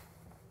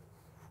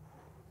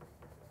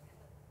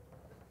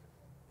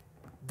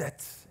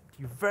 That's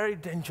the very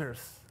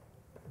dangerous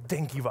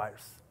dengue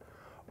virus.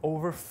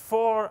 Over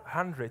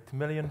 400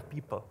 million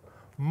people,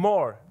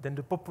 more than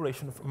the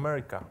population of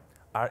America,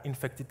 are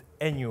infected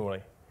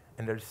annually,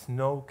 and there is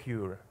no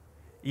cure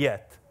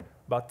yet.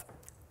 But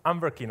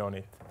I'm working on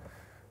it.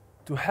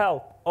 To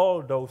help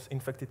all those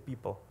infected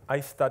people,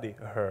 I study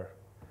her.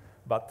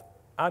 But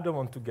I don't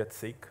want to get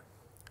sick.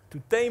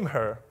 To tame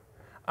her,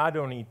 I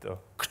don't need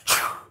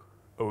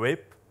a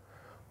whip.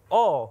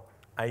 All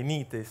I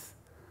need is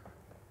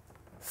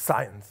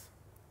science.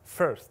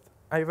 First,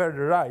 I wear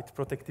the right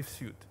protective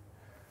suit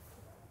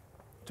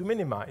to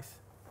minimize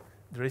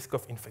the risk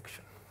of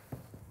infection.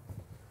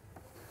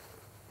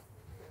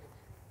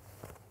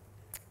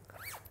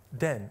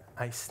 Then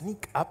I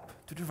sneak up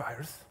to the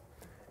virus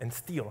and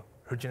steal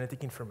her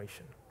genetic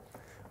information,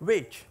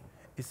 which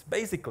is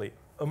basically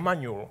a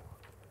manual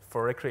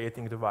for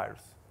recreating the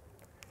virus.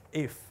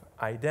 If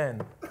I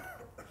then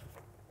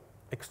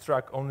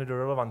extract only the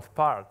relevant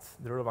parts,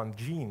 the relevant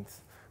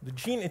genes, the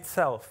gene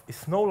itself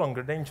is no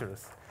longer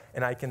dangerous,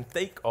 and I can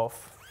take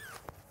off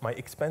my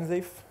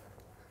expensive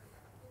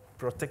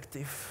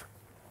protective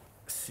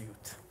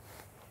suit.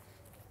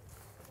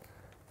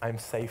 I'm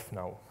safe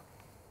now.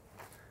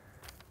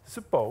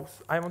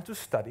 Suppose I want to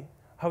study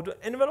how the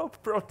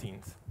envelope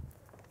proteins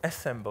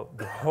assemble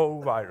the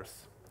whole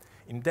virus.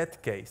 In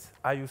that case,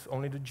 I use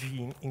only the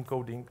gene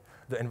encoding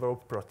the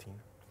envelope protein.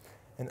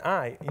 And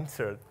I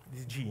insert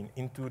this gene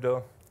into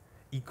the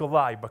E.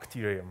 coli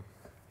bacterium.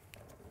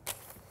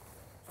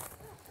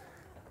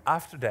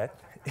 After that,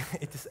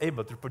 it is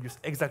able to produce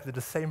exactly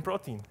the same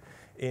protein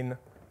in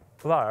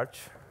large,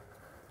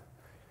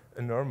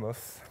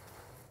 enormous,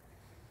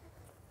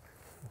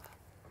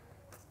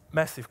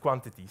 massive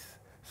quantities.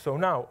 So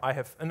now I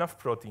have enough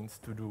proteins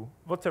to do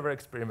whatever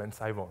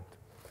experiments I want.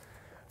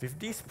 With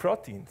these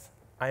proteins,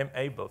 I am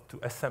able to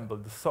assemble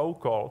the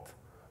so-called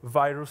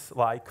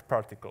virus-like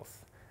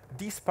particles.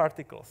 These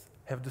particles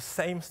have the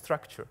same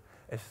structure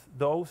as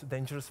those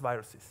dangerous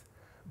viruses,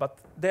 but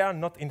they are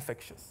not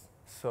infectious.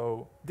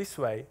 So this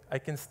way, I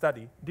can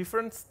study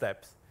different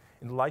steps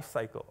in the life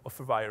cycle of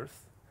a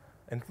virus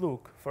and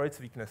look for its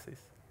weaknesses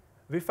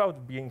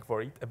without being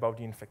worried about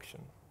the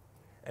infection.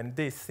 And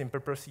this simple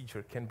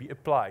procedure can be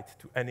applied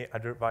to any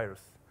other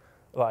virus,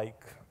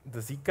 like the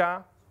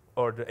Zika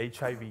or the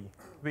HIV,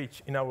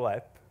 which in our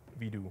lab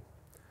we do.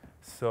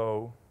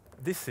 So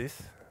this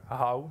is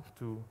how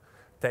to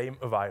tame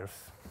a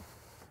virus.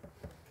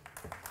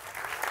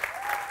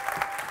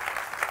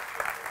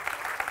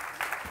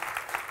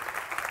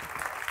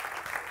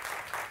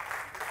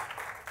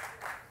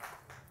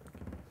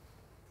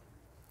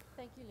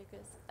 Thank you,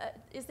 Lucas.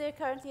 Is there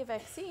currently a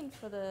vaccine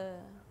for the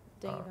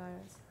dengue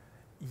virus?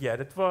 Yeah,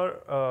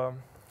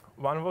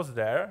 one was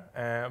there,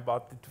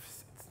 but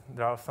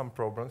there are some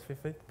problems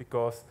with it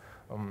because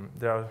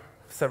there are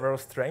several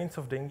strains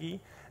of dengue,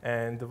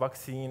 and the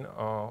vaccine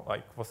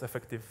was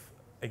effective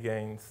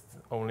against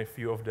only a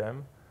few of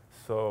them.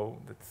 So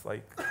that's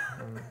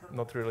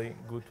not really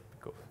good.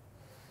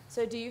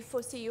 So do you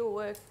foresee your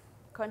work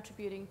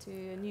contributing to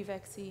a new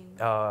vaccine?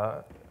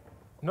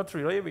 Not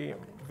really.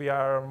 We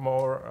are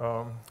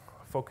more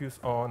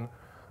focused on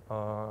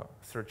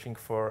searching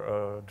for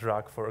a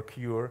drug for a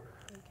cure,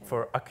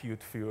 for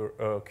acute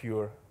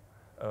cure.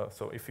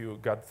 So if you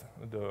got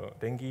the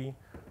dengue,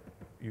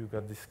 you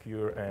got this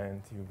cure,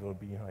 and you will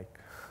be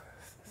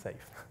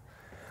safe.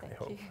 Thank I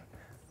hope. you.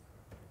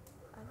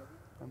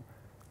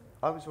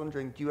 I was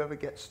wondering, do you ever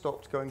get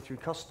stopped going through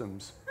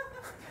customs?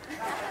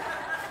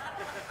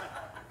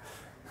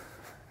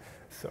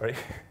 Sorry.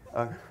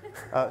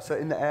 So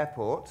in the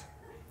airport,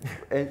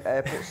 in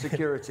airport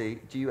security,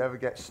 do you ever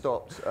get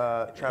stopped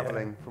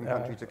traveling from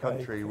country to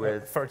country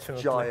with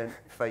giant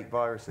fake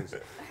viruses?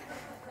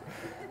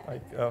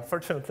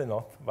 Fortunately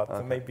not,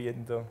 but maybe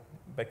in the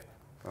back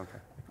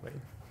way.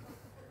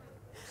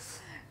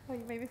 Oh,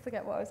 you made me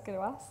forget what I was going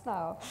to ask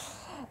now.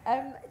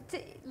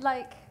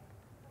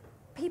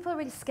 People are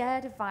really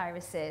scared of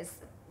viruses.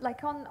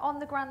 On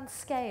the grand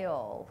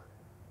scale,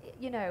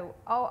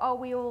 are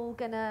we all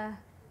going to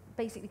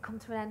basically come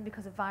to an end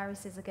because of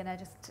viruses are going to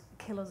just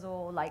kill us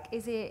all?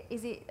 Is it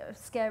a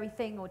scary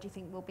thing, or do you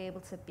think we'll be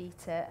able to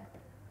beat it?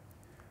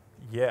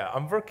 Yeah,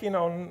 I'm working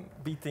on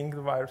beating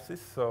the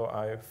viruses, so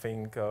I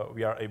think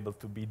we are able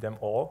to beat them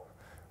all.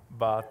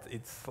 But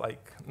it's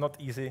not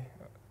easy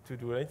to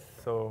do it.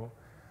 So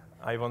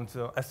I want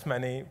as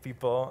many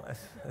people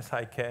as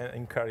I can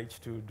encourage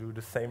to do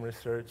the same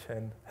research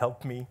and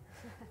help me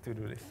to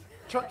do this.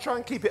 Try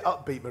and keep it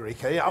upbeat,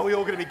 Marika. Are we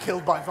all going to be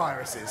killed by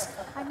viruses?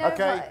 I know.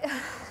 Okay.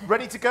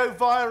 Ready to go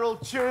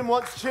viral. Cheering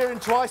once, cheering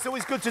twice.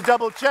 Always good to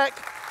double check.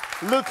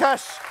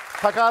 Lukasz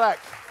Pakalak.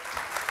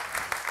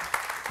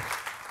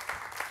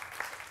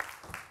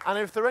 And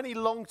if there are any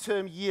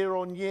long-term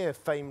year-on-year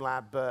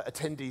Famelab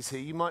attendees here,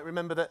 you might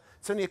remember that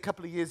it's only a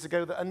couple of years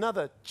ago that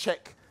another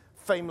Czech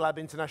Famelab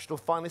International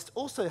finalist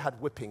also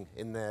had whipping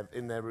in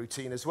their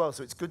routine as well.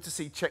 So it's good to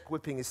see Czech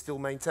whipping is still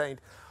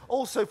maintained.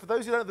 Also, for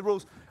those who don't know the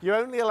rules, you're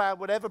only allowed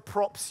whatever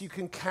props you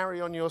can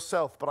carry on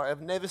yourself, but I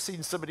have never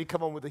seen somebody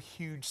come on with a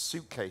huge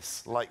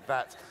suitcase like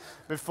that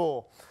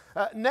before.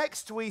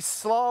 Next, we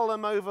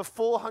slalom over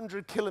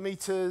 400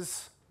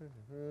 kilometers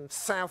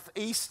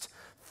southeast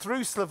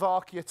through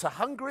Slovakia to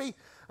Hungary,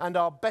 and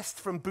our best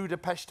from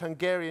Budapest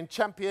Hungarian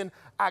champion,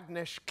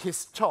 Agnes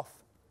Kistov.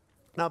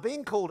 Now,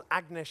 being called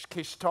Agnes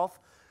Kistov,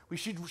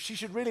 she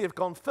should really have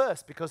gone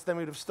first, because then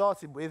we'd have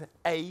started with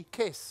A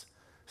Kiss.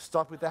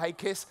 Start with the Hey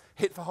Kiss,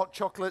 hit for hot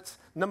chocolates,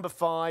 number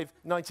 5,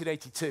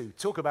 1982.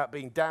 Talk about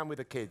being down with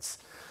the kids.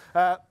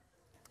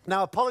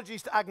 Now,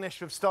 apologies to Agnes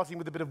for starting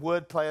with a bit of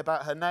wordplay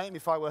about her name.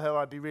 If I were her,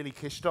 I'd be really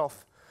kissed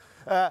off.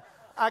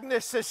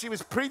 Agnes says she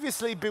was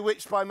previously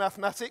bewitched by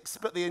mathematics,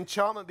 but the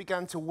enchantment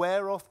began to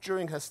wear off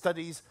during her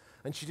studies,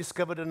 and she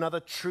discovered another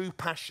true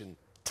passion,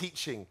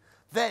 teaching.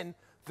 Then,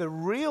 the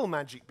real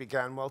magic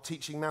began while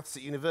teaching maths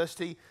at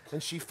university,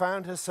 and she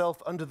found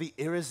herself under the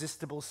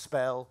irresistible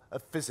spell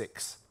of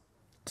physics.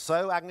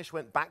 So Agnes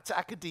went back to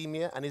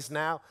academia and is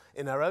now,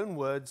 in her own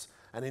words,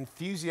 an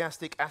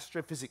enthusiastic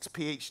astrophysics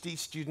PhD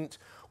student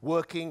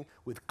working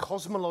with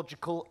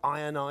cosmological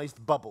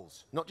ionized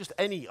bubbles. Not just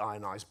any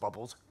ionized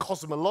bubbles,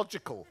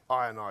 cosmological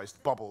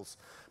ionized bubbles.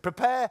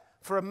 Prepare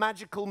for a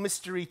magical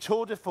mystery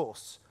tour de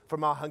force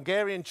from our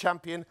Hungarian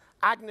champion,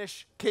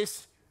 Agnes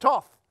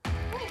Kis-Toff.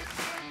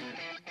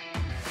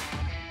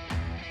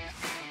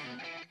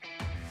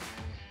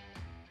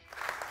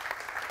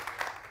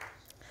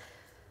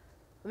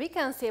 We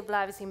can save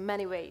lives in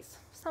many ways.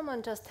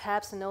 Someone just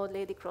helps an old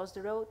lady cross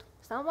the road.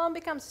 Someone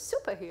becomes a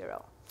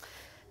superhero.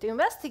 To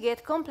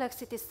investigate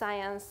complexity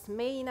science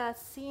may not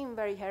seem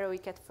very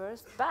heroic at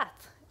first, but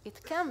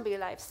it can be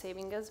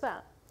life-saving as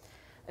well.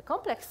 A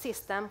complex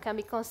system can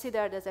be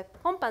considered as a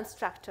compound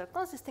structure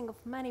consisting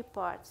of many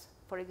parts.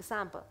 For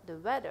example, the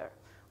weather,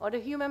 or the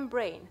human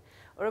brain,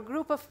 or a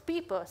group of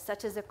people,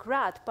 such as a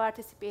crowd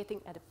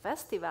participating at a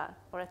festival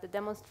or at a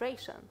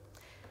demonstration.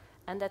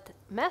 And at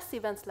mass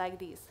events like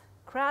these,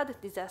 crowd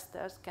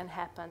disasters can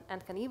happen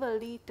and can even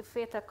lead to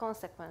fatal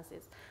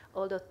consequences,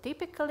 although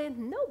typically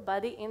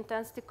nobody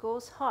intends to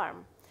cause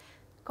harm.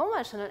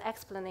 Conventional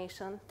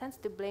explanation tends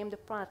to blame the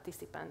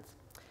participants.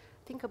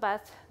 Think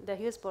about the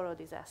Hillsborough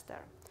disaster.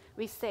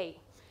 We say,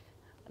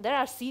 there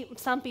are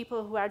some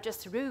people who are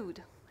just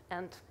rude,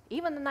 and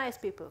even the nice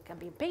people can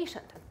be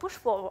impatient and push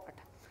forward.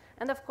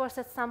 And of course,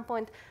 at some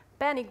point,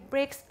 panic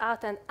breaks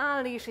out and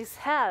unleashes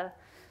hell.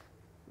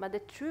 But the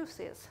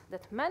truth is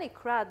that many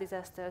crowd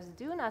disasters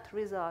do not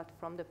result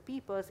from the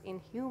people's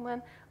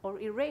inhuman or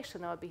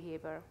irrational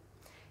behavior.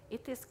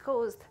 It is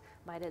caused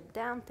by the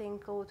damn thing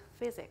called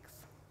physics.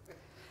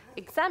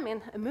 Examine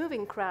a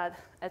moving crowd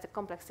as a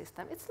complex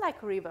system. It's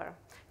like a river.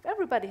 If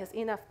everybody has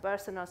enough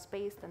personal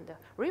space, then the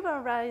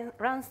river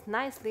runs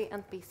nicely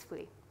and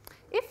peacefully.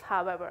 If,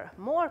 however,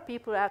 more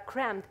people are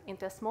crammed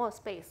into a small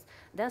space,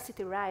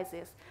 density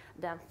rises,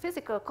 then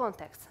physical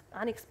contacts,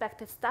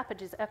 unexpected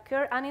stoppages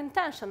occur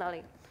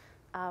unintentionally.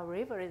 Our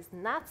river is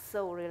not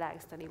so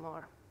relaxed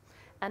anymore.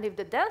 And if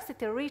the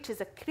density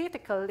reaches a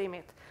critical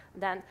limit,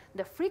 then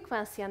the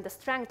frequency and the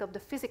strength of the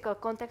physical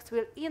contacts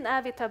will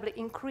inevitably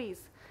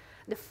increase.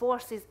 The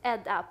forces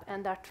add up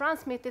and are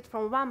transmitted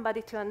from one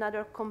body to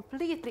another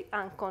completely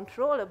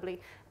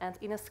uncontrollably and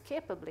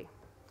inescapably.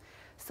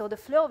 So the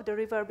flow of the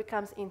river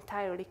becomes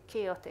entirely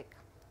chaotic.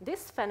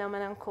 This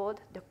phenomenon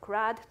called the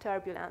crowd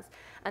turbulence.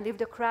 And if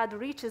the crowd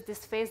reaches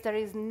this phase, there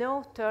is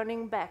no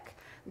turning back.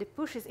 The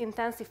pushes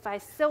intensify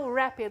so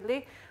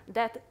rapidly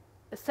that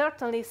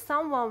certainly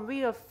someone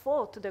will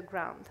fall to the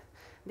ground.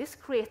 This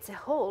creates a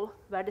hole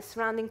where the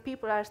surrounding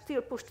people are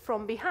still pushed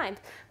from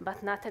behind,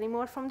 but not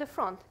anymore from the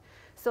front.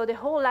 So the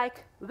hole,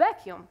 like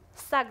vacuum,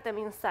 sucks them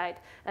inside,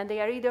 and they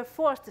are either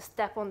forced to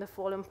step on the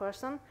fallen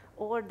person,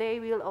 or they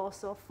will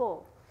also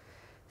fall.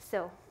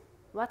 So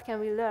what can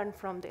we learn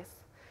from this?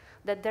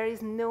 That there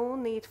is no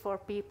need for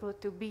people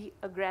to be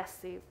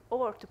aggressive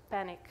or to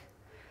panic.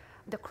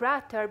 The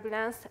crowd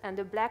turbulence and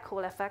the black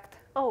hole effect,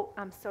 oh,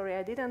 I'm sorry,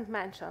 I didn't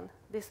mention,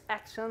 this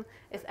action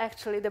is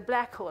actually the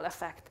black hole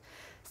effect.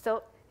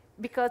 So,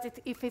 because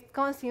if it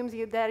consumes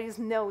you, there is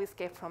no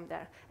escape from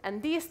there.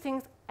 And these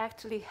things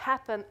actually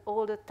happen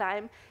all the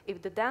time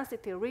if the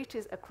density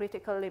reaches a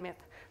critical limit.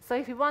 So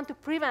if we want to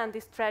prevent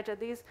these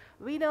tragedies,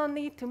 we don't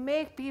need to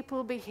make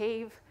people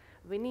behave.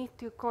 We need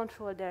to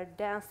control their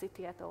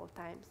density at all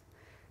times.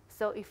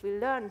 So if we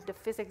learn the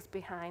physics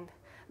behind,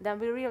 then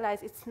we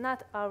realize it's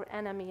not our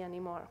enemy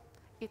anymore.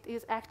 It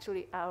is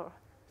actually our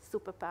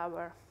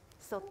superpower.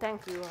 So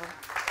thank you all.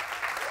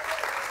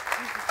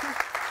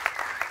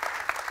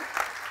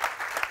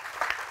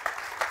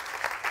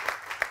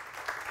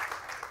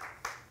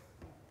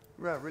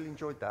 Yeah, I really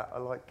enjoyed that. I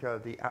like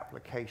the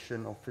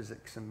application of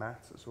physics and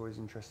maths. It's always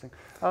interesting.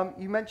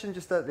 You mentioned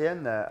just at the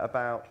end there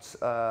about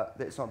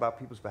that it's not about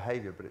people's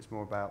behavior, but it's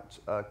more about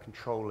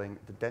controlling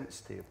the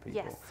density of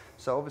people. Yes.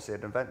 So obviously at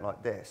an event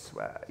like this,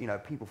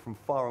 where people from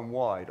far and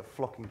wide are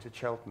flocking to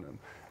Cheltenham,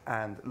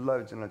 and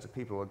loads and loads of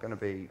people are going to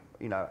be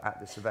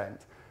at this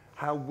event,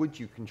 how would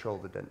you control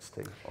the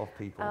density of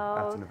people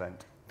at an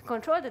event?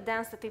 Control the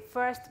density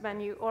first when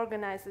you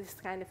organize this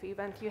kind of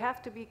event. You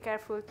have to be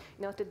careful,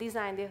 to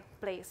design the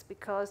place,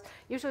 because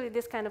usually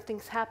this kind of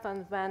things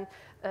happen when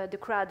the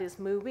crowd is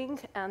moving,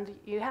 and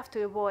you have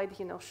to avoid,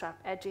 sharp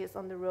edges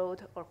on the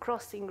road or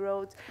crossing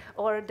roads,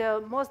 or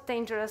the most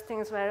dangerous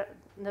things where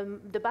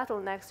the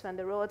bottlenecks when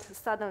the road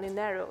suddenly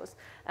narrows,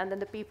 and then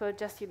the people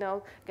just,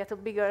 get a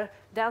bigger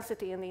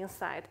density in the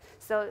inside.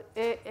 So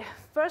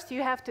first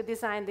you have to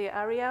design the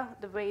area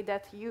the way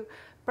that you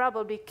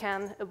probably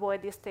can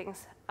avoid these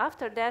things.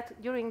 After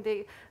that, during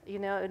the,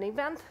 an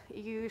event,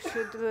 you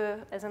should,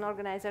 as an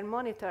organizer,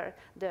 monitor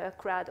the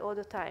crowd all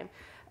the time.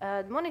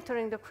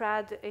 Monitoring the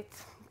crowd,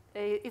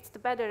 it's the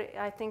better,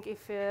 I think,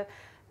 if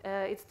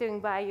it's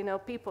doing by,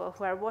 people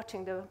who are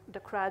watching the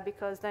crowd,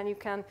 because then you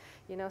can,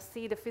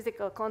 see the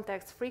physical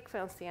contacts,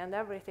 frequency, and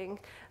everything.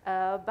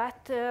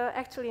 But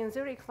actually, in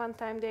Zurich, one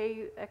time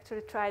they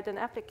actually tried an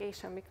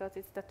application, because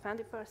it's the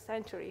 21st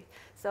century.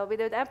 So with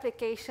an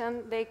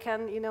application, they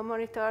can,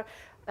 monitor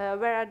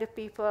where are the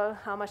people,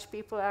 how much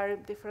people are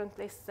in different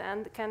places,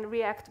 and can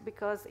react,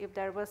 because if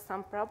there was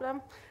some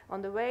problem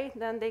on the way,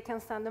 then they can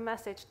send a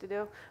message to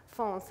the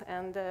phones,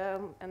 and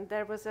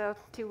there was a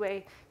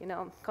two-way,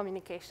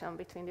 communication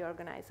between the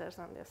organizers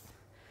on this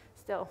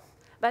still.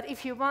 But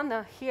if you want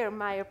to hear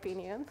my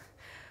opinion,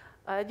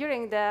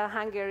 during the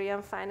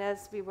Hungarian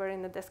finals, we were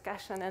in a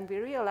discussion, and we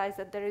realized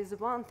that there is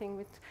one thing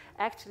which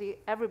actually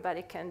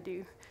everybody can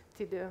do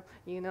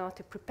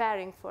to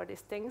preparing for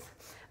these things,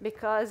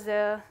 because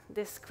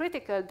this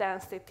critical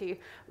density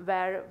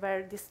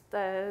where this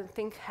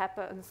thing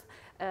happens,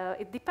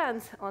 it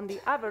depends on the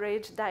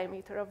average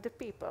diameter of the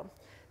people.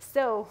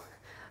 So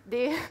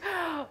the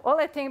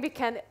only thing we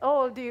can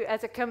all do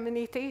as a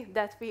community,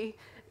 that we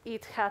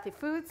eat healthy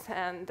foods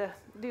and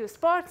do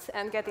sports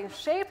and get in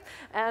shape,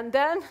 and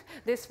then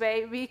this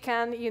way we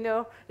can,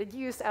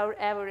 reduce our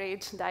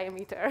average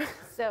diameter.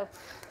 So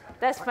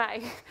that's my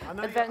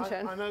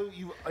adventure. I know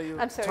you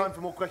I'm sorry. Time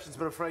for more questions,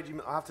 but I'm afraid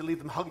I have to leave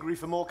them hungry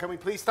for more. Can we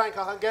please thank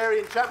our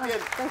Hungarian champion,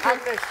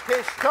 Agnes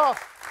Kiskov.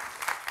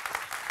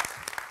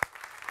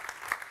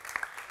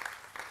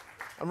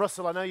 And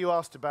Russell, I know you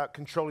asked about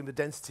controlling the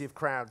density of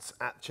crowds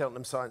at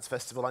Cheltenham Science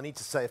Festival. I need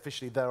to say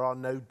officially there are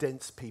no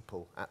dense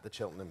people at the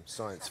Cheltenham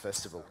Science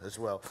Festival as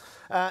well.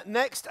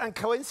 Next, and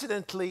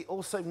coincidentally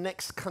also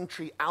next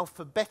country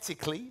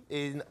alphabetically,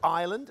 in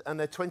Ireland, and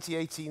their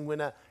 2018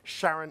 winner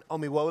Sharon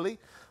Omiwoli.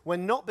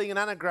 When not being an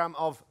anagram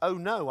of, oh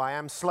no, I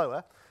am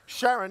slower,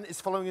 Sharon is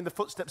following in the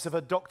footsteps of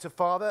her doctor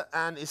father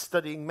and is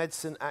studying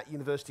medicine at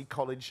University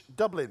College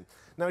Dublin.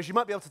 Now, as you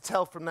might be able to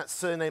tell from that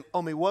surname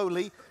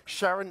Omiwoli,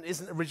 Sharon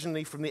isn't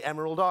originally from the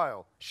Emerald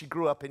Isle. She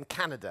grew up in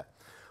Canada.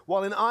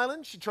 While in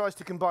Ireland, she tries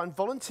to combine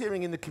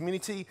volunteering in the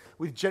community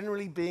with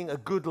generally being a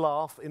good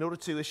laugh in order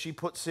to, as she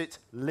puts it,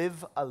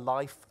 live a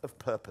life of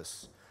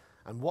purpose.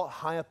 And what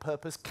higher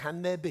purpose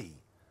can there be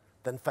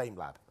than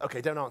Famelab?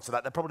 Okay, don't answer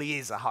that. There probably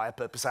is a higher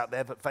purpose out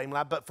there but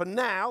Famelab. But for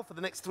now, for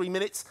the next 3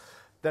 minutes,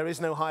 there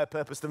is no higher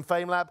purpose than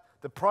Famelab.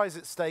 The prize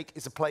at stake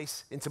is a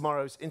place in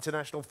tomorrow's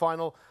international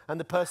final, and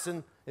the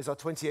person is our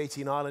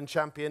 2018 Ireland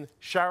champion,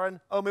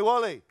 Sharon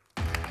Omiwoli.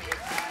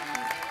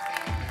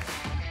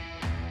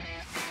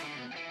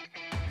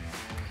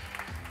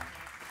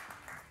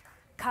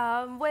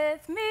 Come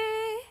with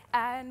me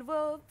and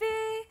we'll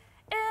be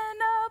in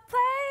a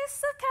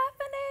place of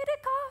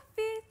caffeinated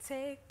coffee.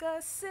 Take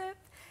a sip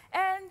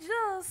and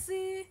you'll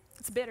see.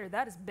 It's bitter,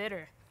 that is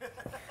bitter.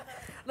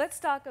 Let's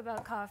talk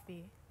about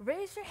coffee.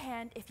 Raise your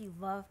hand if you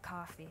love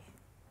coffee.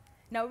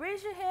 Now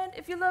raise your hand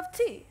if you love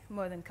tea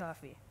more than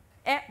coffee.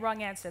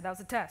 Wrong answer, that was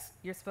a test.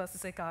 You're supposed to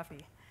say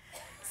coffee.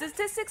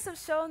 Statistics have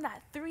shown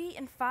that 3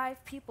 in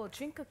 5 people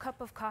drink a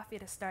cup of coffee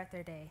to start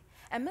their day.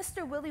 And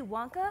Mr. Willy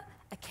Wonka,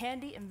 a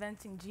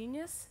candy-inventing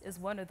genius, is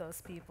one of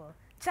those people.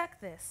 Check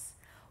this.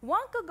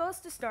 Wonka goes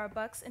to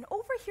Starbucks and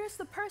overhears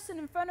the person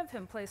in front of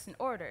him place an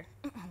order.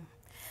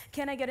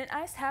 Can I get an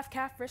iced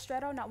half-calf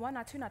ristretto, not 1,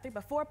 not 2, not 3,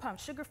 but 4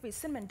 pumps, sugar-free,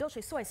 cinnamon,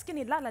 dolce, soy,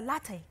 skinny,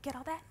 latte. Get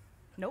all that?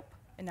 Nope,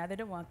 and neither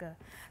did Wonka.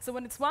 So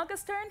when it's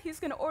Wonka's turn, he's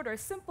gonna order a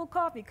simple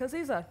coffee because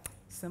he's a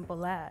simple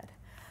lad.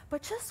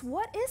 But just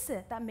what is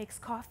it that makes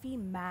coffee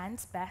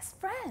man's best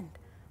friend?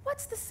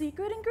 What's the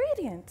secret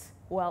ingredient?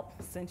 Well,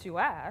 since you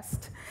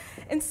asked,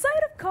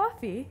 inside of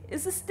coffee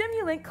is a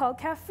stimulant called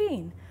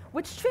caffeine,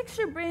 which tricks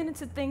your brain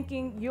into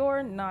thinking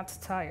you're not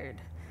tired.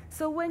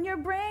 So when your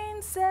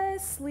brain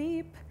says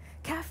sleep,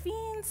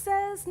 caffeine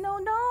says no.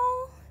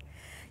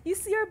 You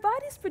see, our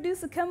bodies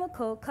produce a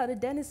chemical called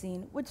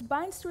adenosine, which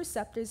binds to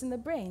receptors in the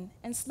brain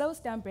and slows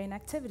down brain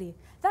activity,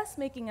 thus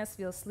making us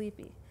feel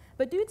sleepy.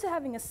 But due to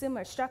having a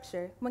similar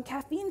structure, when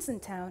caffeine's in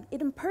town,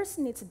 it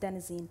impersonates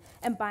adenosine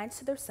and binds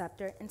to the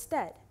receptor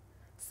instead.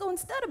 So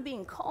instead of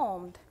being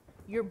calmed,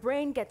 your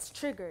brain gets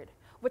triggered,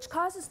 which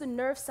causes the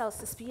nerve cells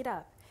to speed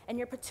up. And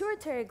your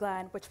pituitary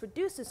gland, which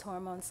produces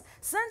hormones,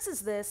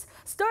 senses this,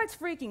 starts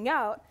freaking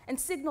out, and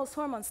signals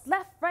hormones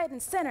left, right,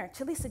 and center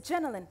to release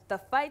adrenaline, the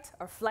fight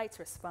or flight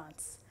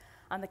response.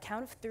 On the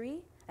count of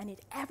 3, I need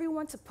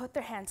everyone to put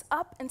their hands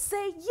up and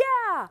say,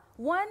 yeah!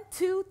 1,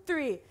 2,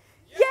 3.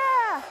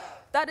 Yeah!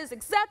 That is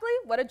exactly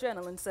what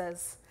adrenaline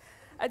says.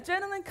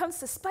 Adrenaline comes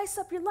to spice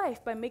up your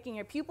life by making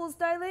your pupils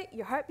dilate,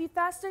 your heart beat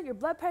faster, your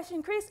blood pressure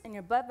increase, and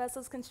your blood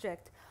vessels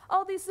constrict.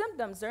 All these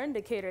symptoms are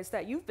indicators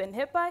that you've been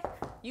hit by,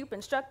 you've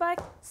been struck by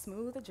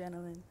smooth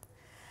adrenaline.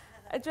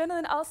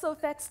 Adrenaline also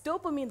affects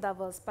dopamine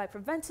levels by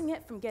preventing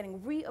it from getting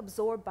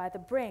reabsorbed by the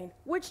brain,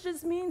 which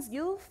just means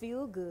you'll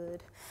feel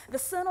good. The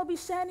sun will be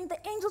shining, the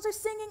angels are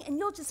singing, and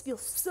you'll just feel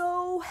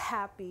so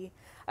happy.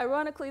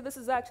 Ironically, this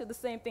is actually the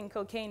same thing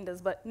cocaine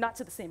does, but not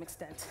to the same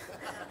extent.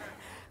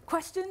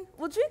 Question,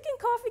 will drinking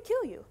coffee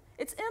kill you?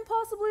 It's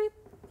impossibly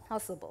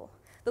possible.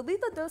 The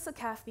lethal dose of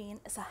caffeine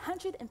is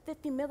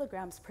 150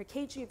 milligrams per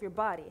kg of your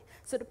body.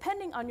 So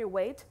depending on your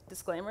weight,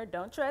 disclaimer,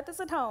 don't try this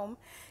at home,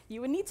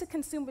 you would need to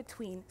consume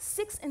between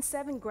 6 and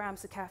 7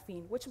 grams of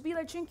caffeine, which would be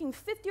like drinking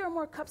 50 or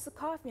more cups of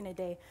coffee in a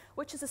day,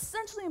 which is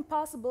essentially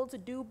impossible to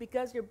do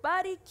because your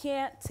body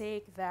can't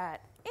take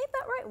that. Ain't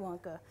that right,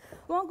 Wonka?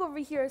 Wonka over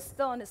here is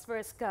still in his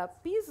first cup.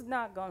 He's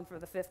not going for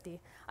the 50.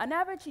 On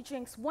average, he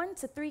drinks 1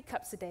 to 3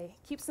 cups a day.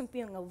 Keeps him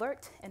feeling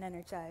alert and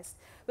energized.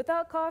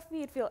 Without coffee,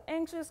 he'd feel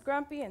anxious,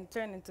 grumpy, and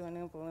turn into an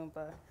Oompa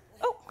Loompa.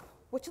 Oh,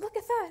 would you look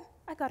at that?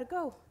 I gotta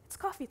go. It's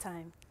coffee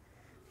time.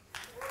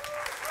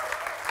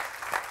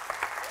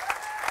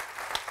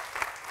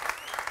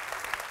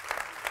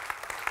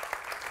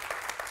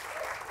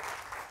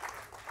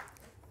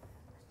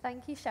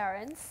 Thank you,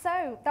 Sharon.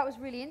 So that was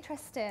really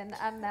interesting,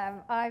 and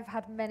I've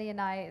had many a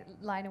night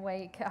lying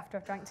awake after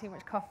I've drank too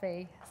much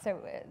coffee,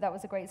 so that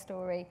was a great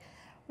story.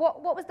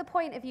 What was the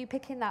point of you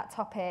picking that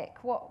topic?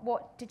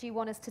 What did you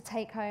want us to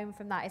take home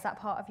from that? Is that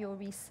part of your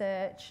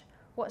research?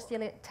 What's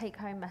your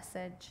take-home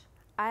message?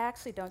 I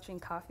actually don't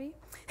drink coffee,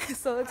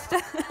 so it's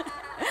just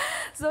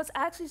so it's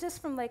actually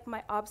just from like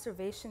my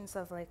observations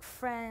of like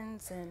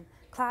friends and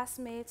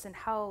classmates and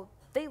how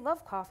they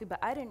love coffee, but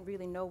I didn't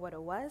really know what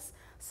it was,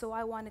 so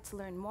I wanted to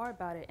learn more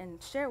about it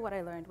and share what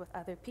I learned with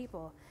other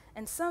people.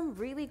 And some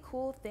really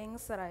cool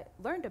things that I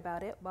learned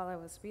about it while I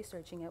was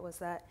researching it was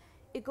that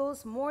it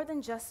goes more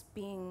than just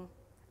being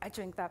a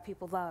drink that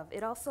people love.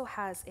 It also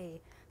has a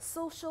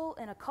social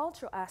and a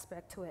cultural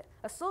aspect to it.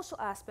 A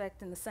social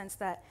aspect in the sense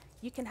that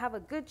you can have a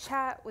good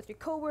chat with your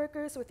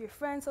coworkers, with your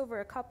friends over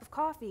a cup of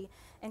coffee,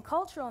 and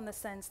cultural in the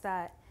sense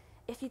that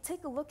if you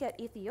take a look at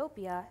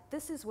Ethiopia,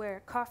 this is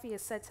where coffee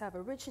is said to have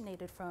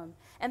originated from.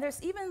 And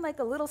there's even like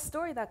a little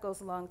story that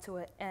goes along to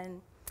it.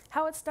 And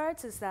how it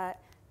starts is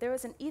that there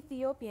was an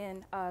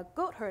Ethiopian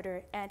goat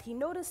herder, and he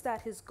noticed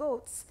that his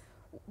goats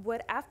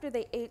would, after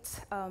they ate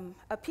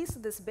a piece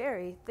of this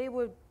berry, they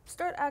would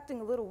start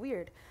acting a little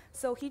weird.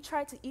 So he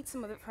tried to eat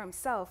some of it for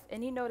himself,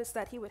 and he noticed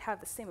that he would have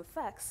the same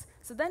effects.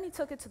 So then he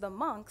took it to the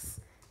monks,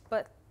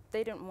 but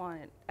they didn't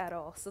want it at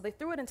all. So they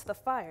threw it into the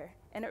fire,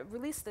 and it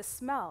released this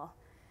smell.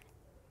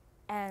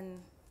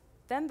 And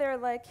then they're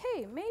like,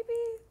 hey, maybe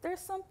there's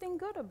something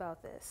good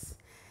about this.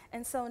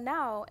 And so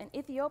now in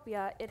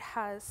Ethiopia, it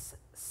has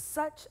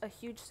such a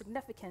huge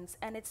significance,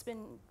 and it's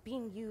been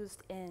being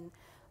used in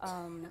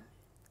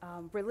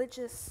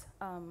religious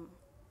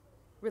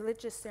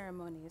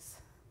ceremonies.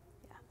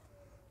 Yeah.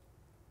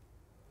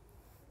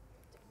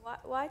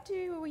 Why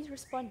do we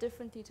respond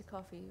differently to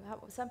coffee?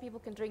 Some people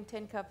can drink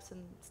 10 cups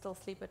and still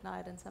sleep at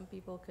night, and some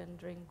people can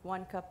drink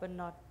 1 cup and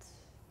not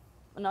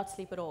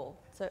sleep at all.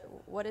 So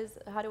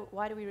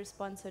why do we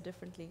respond so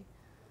differently?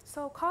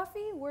 So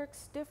coffee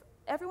works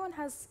everyone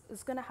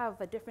is going to have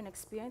a different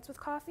experience with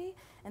coffee,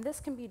 and this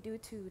can be due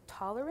to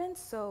tolerance.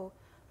 So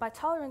by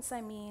tolerance,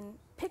 I mean,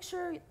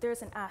 picture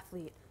there's an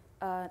athlete,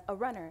 a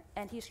runner,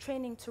 and he's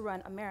training to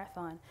run a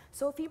marathon.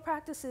 So if he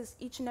practices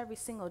each and every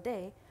single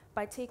day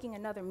by taking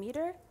another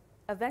meter,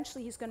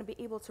 eventually he's going to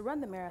be able to run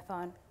the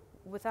marathon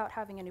without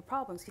having any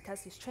problems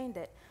because he's trained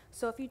it.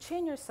 So if you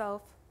train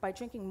yourself by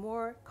drinking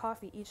more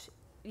coffee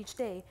each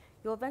day,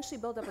 you'll eventually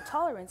build up a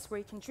tolerance where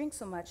you can drink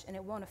so much and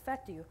it won't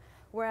affect you.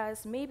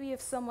 Whereas maybe if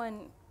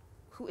someone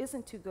who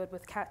isn't too good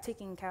with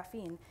taking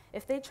caffeine,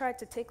 if they tried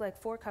to take like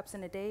 4 cups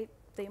in a day,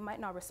 they might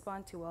not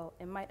respond too well.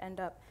 It might end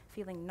up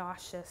feeling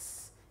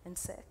nauseous and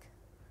sick.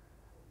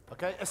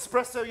 Okay,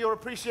 espresso your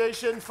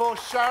appreciation for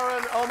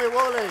Sharon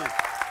Omiwole.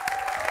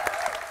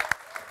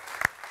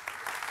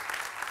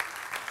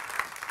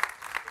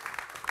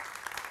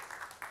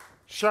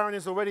 Sharon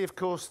is already, of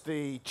course,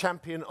 the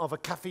champion of a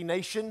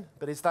caffeination,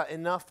 but is that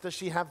enough? Does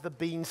she have the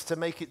beans to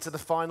make it to the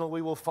final?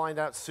 We will find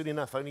out soon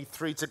enough. Only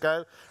 3 to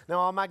go. Now,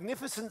 our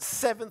magnificent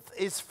 7th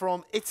is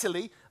from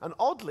Italy, and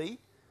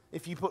oddly,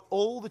 if you put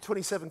all the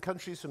 27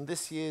 countries from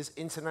this year's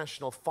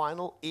international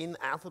final in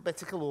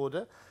alphabetical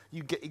order,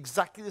 you get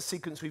exactly the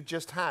sequence we've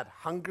just had: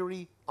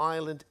 Hungary,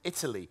 Ireland,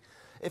 Italy.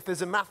 If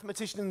there's a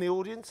mathematician in the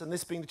audience, and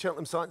this being the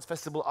Cheltenham Science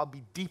Festival, I'll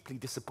be deeply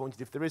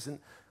disappointed if there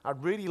isn't.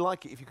 I'd really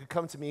like it if you could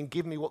come to me and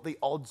give me what the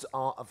odds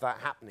are of that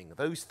happening.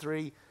 Those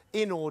 3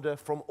 in order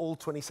from all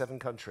 27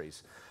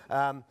 countries.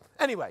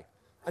 Anyway,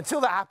 until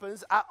that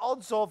happens, at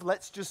odds of,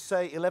 let's just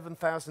say,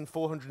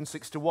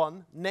 11,406 to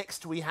 1,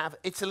 next we have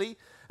Italy,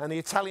 and the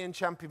Italian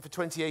champion for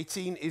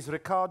 2018 is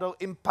Riccardo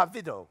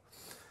Impavido.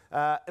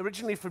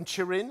 Originally from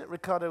Turin,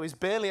 Riccardo is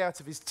barely out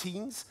of his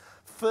teens,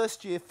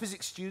 first-year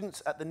physics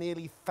student at the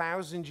nearly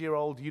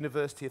 1,000-year-old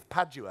University of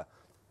Padua,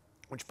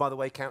 which, by the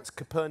way, counts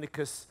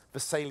Copernicus,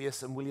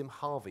 Vesalius, and William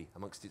Harvey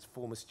amongst its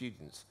former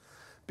students.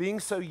 Being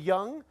so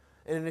young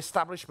in an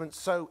establishment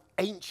so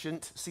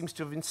ancient seems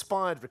to have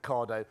inspired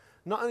Riccardo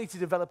not only to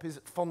develop his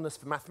fondness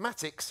for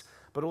mathematics,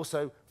 but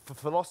also for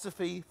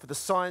philosophy, for the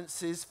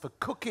sciences, for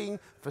cooking,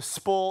 for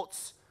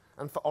sports,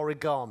 and for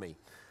origami.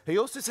 He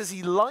also says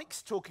he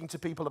likes talking to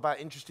people about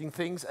interesting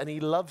things, and he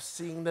loves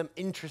seeing them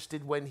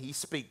interested when he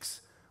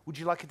speaks. Would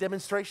you like a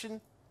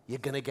demonstration? You're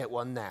going to get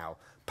one now.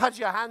 Pad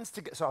your hands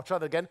together. So I'll try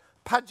that again.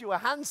 Pad your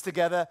hands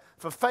together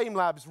for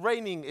Famelab's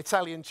reigning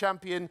Italian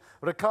champion,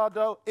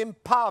 Riccardo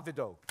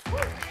Impavido.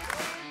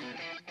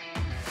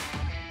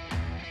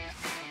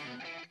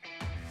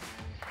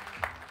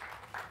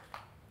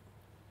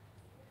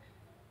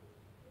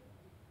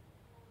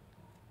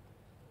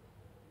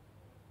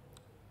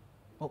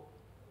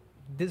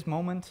 This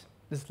moment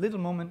This little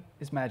moment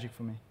is magic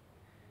for me.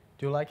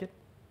 Do you like it?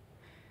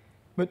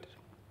 But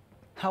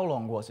how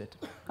long was it?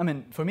 I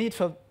mean, for me it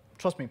felt,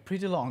 trust me,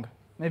 pretty long.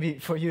 Maybe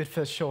for you it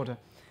felt shorter.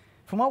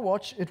 For my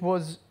watch it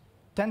was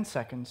 10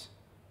 seconds,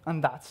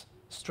 and that's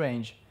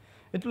strange.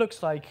 It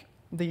looks like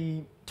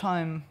the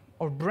time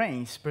our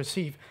brains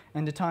perceive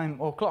and the time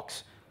our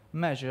clocks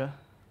measure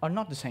are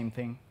not the same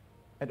thing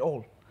at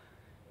all.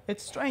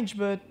 It's strange,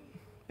 but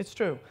it's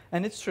true.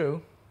 And it's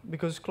true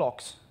because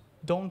clocks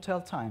don't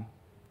tell time.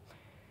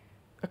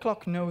 A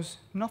clock knows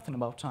nothing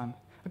about time.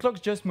 A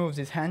clock just moves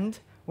its hand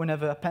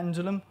whenever a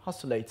pendulum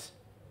oscillates.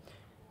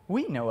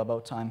 We know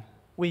about time.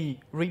 We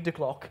read the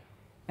clock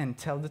and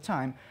tell the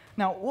time.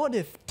 Now, what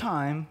if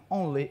time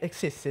only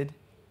existed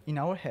in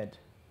our head?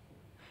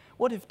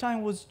 What if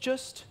time was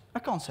just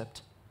a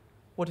concept?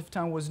 What if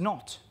time was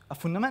not a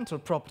fundamental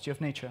property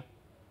of nature?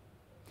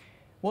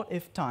 What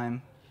if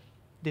time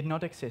did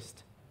not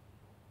exist?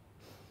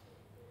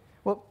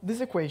 Well,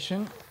 this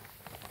equation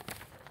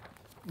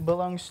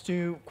belongs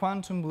to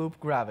quantum loop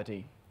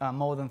gravity, a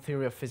modern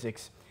theory of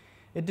physics.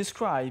 It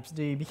describes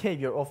the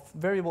behavior of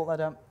variables at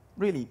a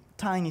really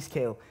tiny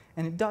scale,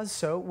 and it does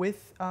so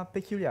with a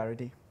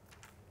peculiarity.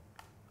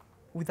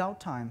 Without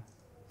time.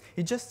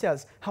 It just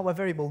tells how a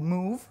variable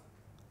moves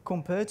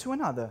compared to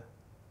another,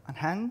 a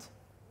hand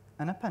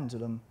and a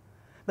pendulum.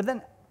 But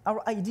then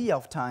our idea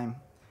of time,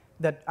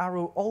 that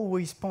arrow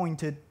always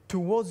pointed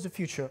towards the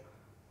future,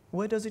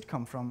 where does it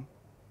come from?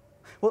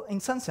 Well, in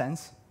some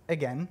sense,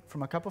 again,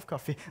 from a cup of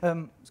coffee,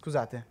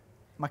 scusate,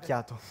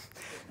 macchiato.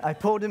 I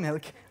pour the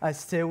milk, I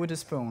stir with a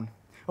spoon.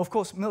 Of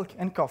course, milk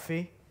and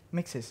coffee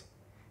mixes.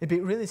 It'd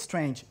be really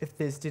strange if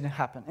this didn't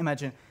happen.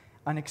 Imagine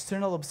an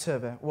external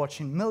observer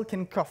watching milk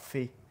and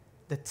coffee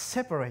that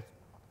separates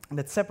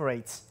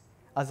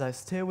as I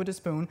stir with a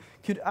spoon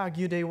could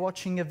argue they're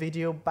watching a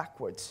video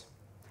backwards.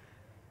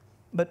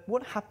 But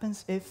what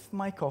happens if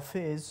my coffee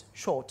is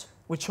short?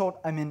 With short,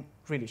 I mean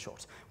really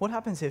short. What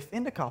happens if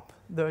in the cup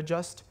there are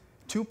just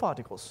two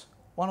particles,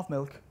 one of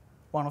milk,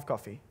 one of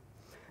coffee?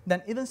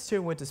 Then even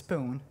stir with a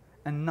spoon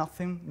and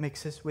nothing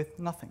mixes with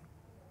nothing.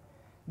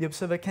 The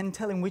observer can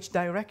tell in which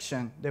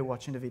direction they're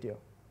watching the video.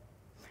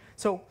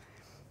 So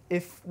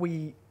if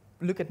we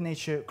look at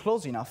nature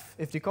close enough,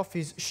 if the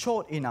coffee is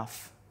short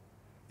enough,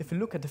 if we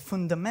look at the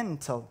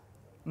fundamental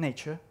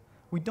nature,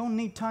 we don't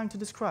need time to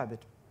describe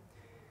it.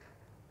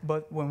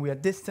 But when we are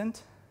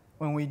distant,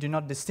 when we do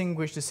not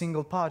distinguish the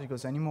single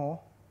particles anymore,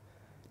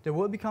 the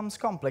world becomes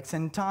complex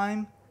and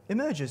time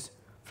emerges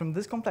from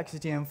this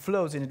complexity and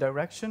flows in the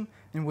direction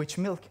in which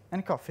milk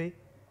and coffee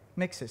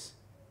mixes.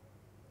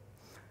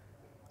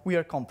 We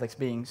are complex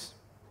beings.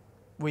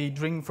 We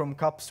drink from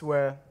cups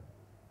where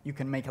you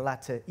can make a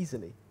latte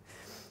easily.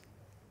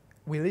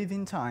 We live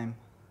in time.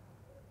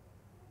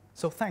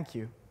 So thank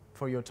you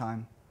for your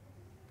time.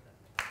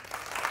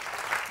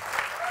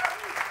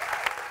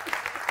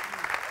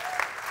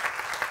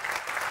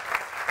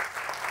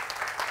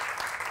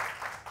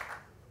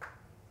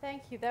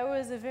 Thank you. That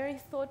was a very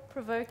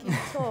thought-provoking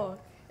talk.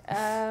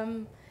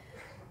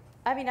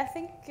 I mean, I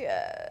think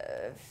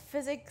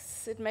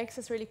physics, it makes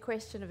us really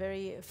question the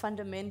very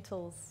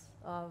fundamentals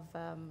of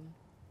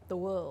the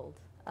world.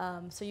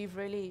 So you've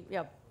really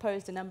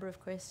posed a number of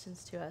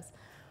questions to us.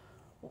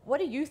 What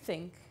do you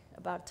think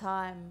about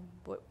time?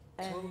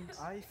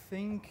 I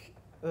think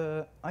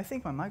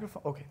my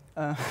microphone. Okay.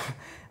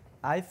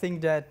 I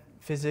think that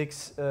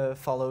physics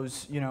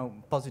follows,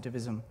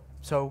 positivism.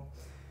 So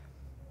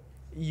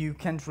you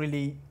can't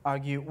really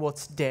argue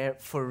what's there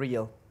for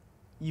real.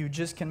 You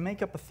just can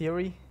make up a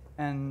theory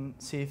and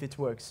see if it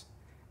works.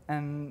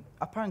 And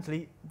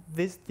apparently,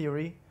 this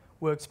theory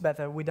works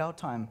better without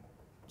time.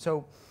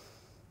 So,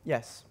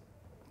 yes,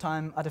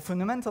 time at a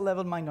fundamental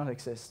level might not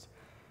exist.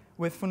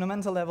 With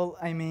fundamental level,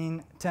 I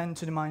mean 10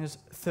 to the minus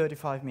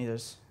 35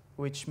 meters,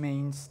 which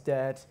means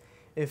that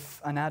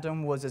if an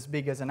atom was as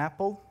big as an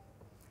apple,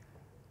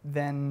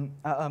 then,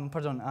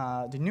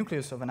 the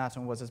nucleus of an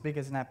atom was as big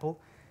as an apple,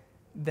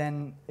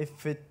 then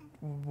if it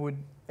would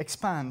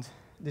expand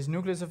this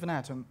nucleus of an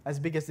atom as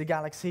big as the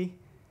galaxy,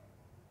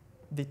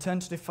 the 10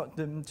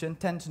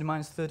 to the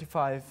minus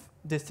 35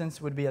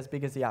 distance would be as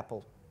big as the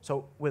apple.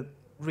 So,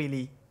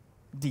 really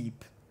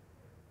deep.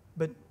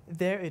 But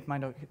there it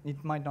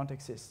might not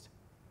exist.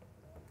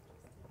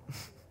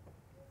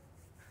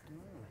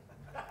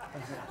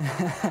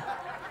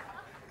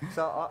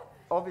 So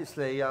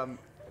obviously,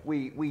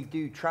 we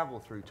do travel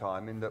through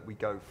time in that we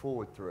go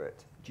forward through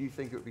it. Do you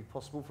think it would be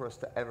possible for us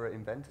to ever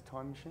invent a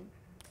time machine?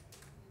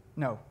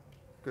 No.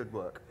 Good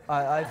work.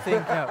 I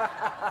think no.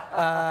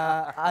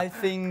 I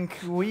think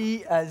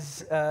we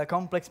as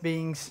complex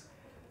beings,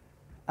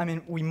 I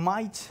mean, we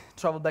might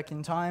travel back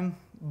in time,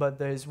 but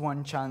there is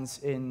one chance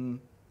in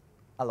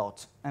a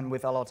lot. And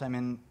with a lot, I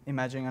mean,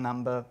 imagine a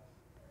number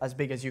as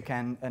big as you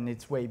can, and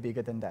it's way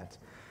bigger than that.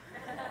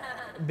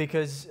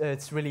 Because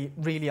it's really,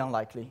 really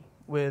unlikely.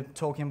 We're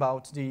talking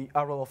about the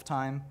arrow of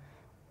time.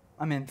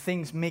 I mean,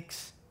 things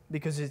mix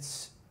because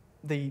it's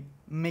the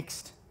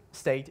mixed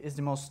state is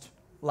the most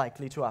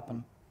likely to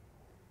happen.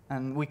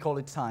 And we call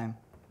it time,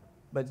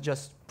 but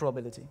just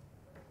probability.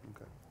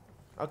 Okay.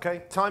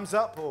 Okay, time's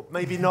up, or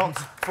maybe not,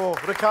 for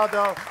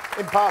Riccardo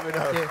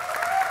Impavido. Yes.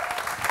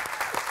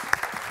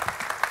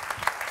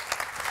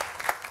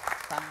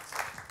 Thanks.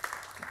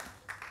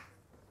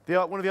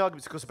 One of the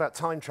arguments, of course, about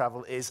time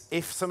travel is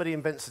if somebody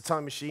invents a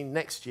time machine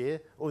next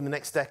year, or in the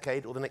next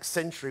decade, or the next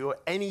century, or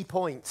at any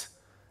point,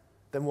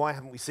 then why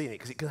haven't we seen it?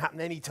 Because it can happen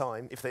any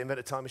time if they invent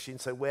a time machine.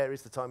 So where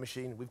is the time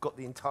machine? We've got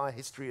the entire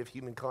history of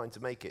humankind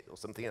to make it, or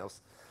something else.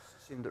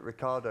 Assumed that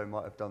Riccardo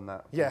might have done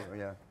that. Yeah.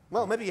 Yeah.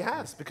 Well, maybe he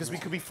has, because we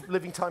could be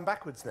living time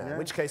backwards now, in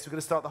which case we're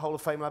going to start the whole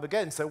of Famelab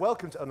again. So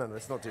welcome to... Oh, no,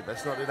 let's not do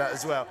that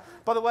as well.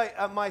 By the way,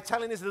 my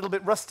Italian is a little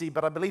bit rusty,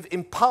 but I believe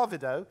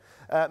impavido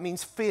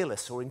means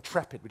fearless or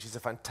intrepid, which is a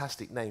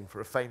fantastic name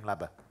for a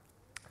Famelabber.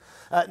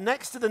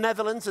 Next to the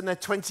Netherlands and their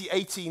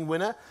 2018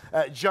 winner,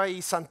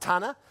 Jair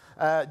Santana.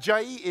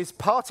 Jair is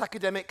part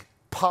academic,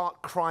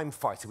 part crime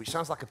fighter, which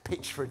sounds like a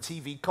pitch for a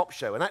TV cop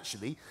show. And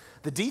actually,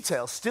 the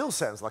detail still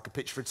sounds like a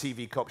pitch for a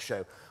TV cop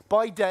show.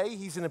 By day,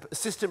 he's an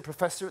assistant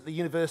professor at the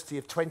University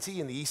of Twente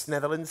in the East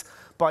Netherlands.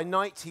 By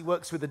night, he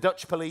works with the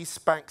Dutch police,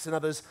 banks, and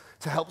others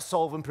to help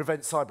solve and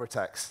prevent cyber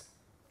attacks.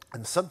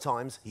 And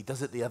sometimes he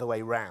does it the other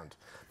way round.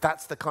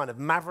 That's the kind of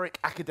maverick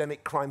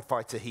academic crime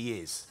fighter he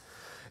is.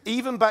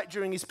 Even back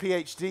during his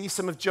PhD,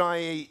 some of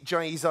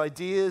Jair's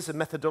ideas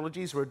and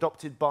methodologies were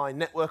adopted by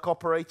network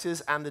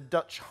operators and the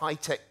Dutch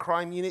high-tech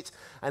crime unit,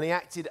 and he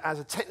acted as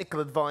a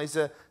technical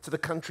advisor to the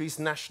country's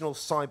National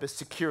Cyber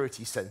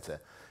Security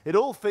Centre. It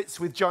all fits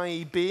with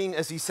Jair being,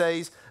 as he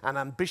says, an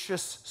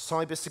ambitious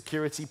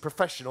cybersecurity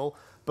professional,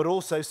 but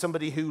also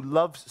somebody who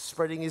loves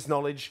spreading his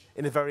knowledge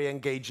in a very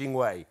engaging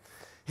way.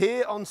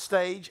 Here on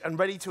stage and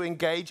ready to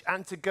engage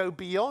and to go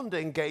beyond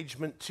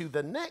engagement to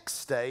the next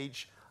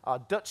stage, our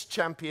Dutch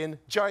champion,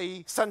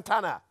 Jair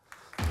Santana.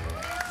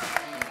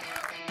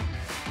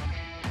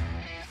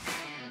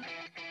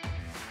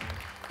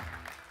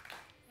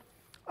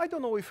 I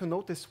don't know if you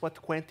noticed what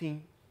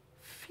Quentin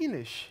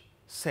finished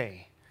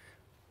saying,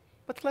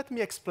 but let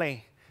me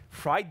explain.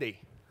 Friday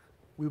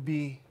will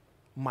be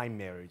my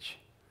marriage.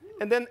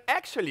 And then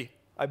actually,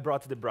 I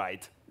brought the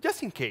bride,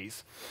 just in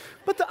case.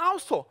 But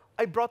also,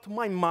 I brought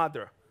my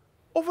mother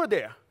over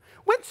there.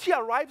 When she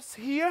arrives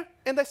here,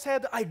 and I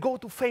said, I go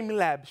to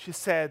Famelab, she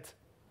said,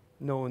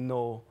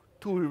 no,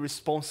 too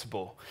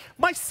irresponsible.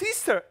 My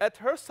sister at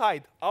her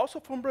side, also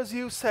from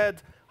Brazil,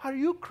 said, are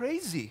you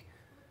crazy?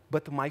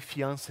 But my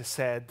fiancé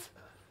said,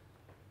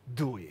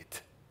 do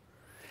it.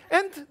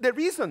 And the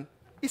reason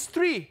is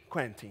three,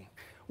 Quentin.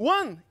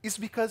 One is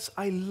because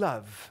I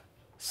love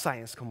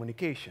science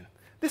communication.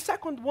 The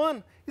second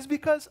one is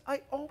because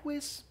I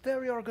always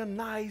very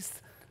organized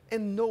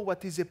and know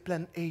what is a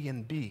plan A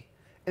and B.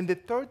 And the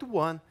third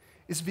one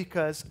is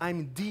because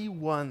I'm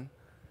D1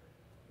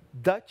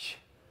 Dutch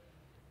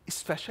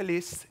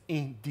specialist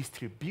in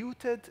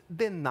distributed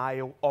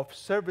denial of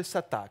service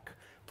attack,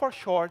 for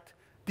short,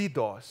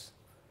 DDoS.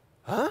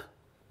 Huh?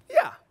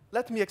 Yeah,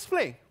 let me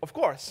explain, of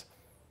course.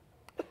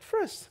 But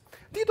first,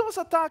 DDoS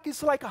attack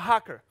is like a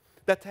hacker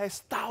that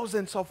has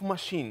thousands of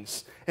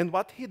machines, and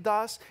what he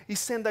does is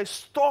send a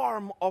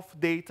storm of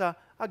data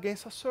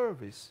against a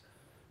service.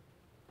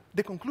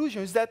 The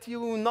conclusion is that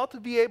you will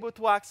not be able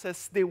to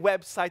access the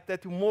website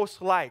that you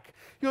most like.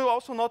 You will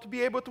also not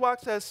be able to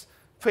access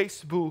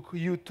Facebook,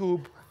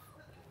 YouTube,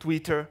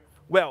 Twitter.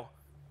 Well,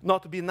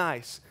 not to be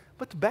nice,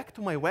 but back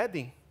to my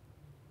wedding.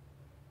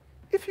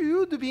 If you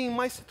would be in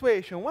my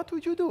situation, what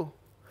would you do?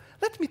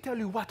 Let me tell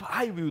you what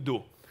I will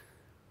do.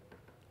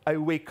 I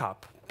wake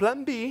up,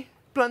 plan B,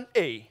 plan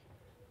A.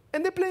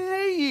 And the plan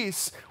A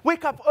is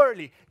wake up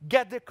early,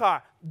 get the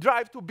car,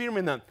 drive to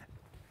Birmingham,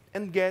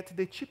 and get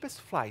the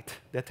cheapest flight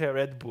that I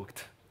already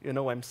booked. You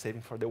know, I'm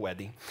saving for the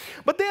wedding.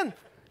 But then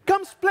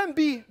comes plan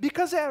B,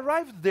 because I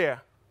arrived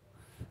there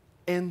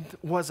and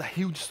was a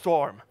huge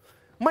storm.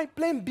 My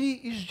plan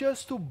B is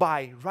just to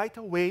buy right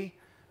away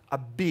a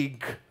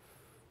big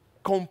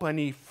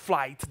company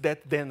flight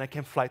that then I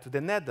can fly to the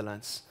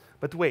Netherlands.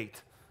 But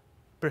wait,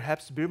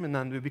 perhaps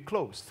Birmingham will be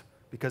closed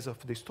because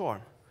of the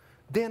storm.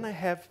 Then I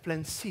have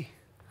plan C.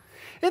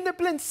 And the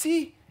plan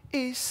C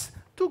is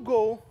to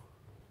go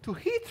to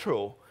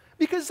Heathrow,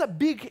 because it's a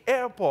big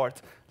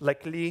airport,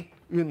 likely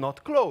will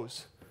not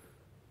close.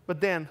 But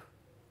then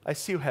I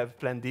still have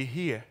plan D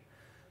here.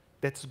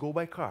 Let's go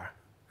by car.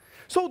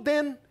 So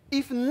then,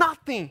 if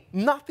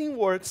nothing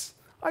works,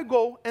 I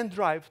go and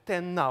drive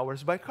 10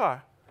 hours by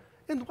car.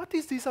 And what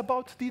is this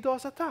about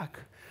DDoS attack?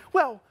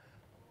 Well,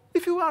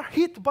 if you are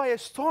hit by a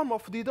storm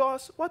of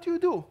DDoS, what do you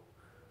do?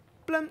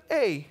 Plan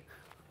A,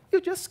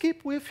 you just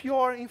keep with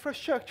your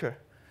infrastructure.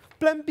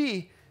 Plan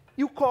B,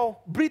 you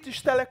call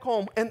British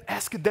Telecom and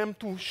ask them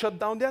to shut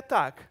down the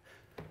attack.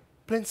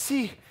 Plan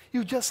C,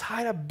 you just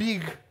hire a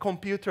big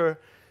computer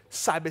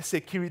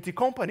cybersecurity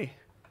company.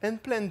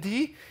 And plan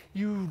D,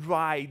 you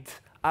ride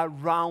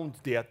around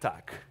the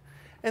attack.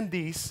 And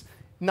this,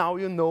 now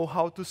you know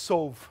how to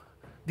solve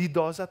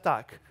DDoS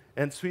attack.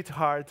 And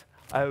sweetheart,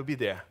 I will be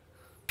there.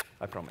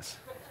 I promise.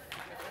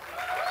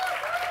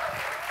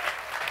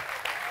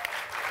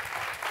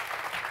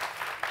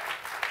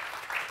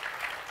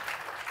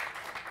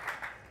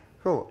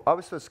 Cool. I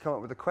was supposed to come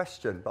up with a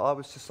question, but I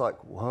was just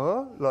like,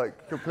 what?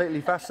 Like,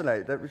 completely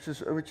fascinated, which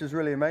is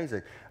really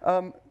amazing.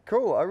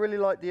 Cool. I really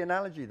like the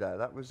analogy there.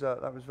 That was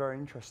very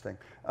interesting.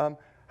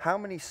 How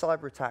many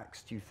cyber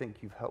attacks do you think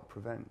you've helped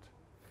prevent?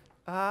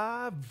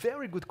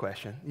 Very good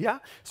question. Yeah.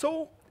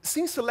 So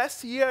since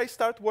last year, I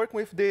started working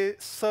with the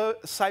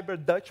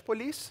Cyber Dutch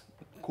Police.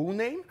 Cool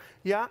name.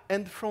 Yeah.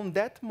 And from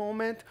that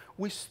moment,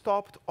 we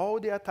stopped all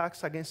the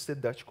attacks against the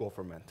Dutch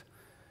government.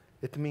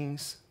 It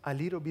means a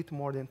little bit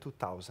more than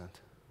 2,000.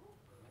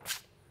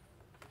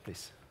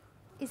 Please.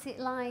 Is it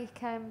like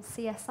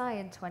CSI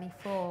in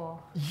 24?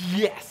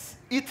 Yes,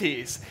 it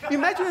is.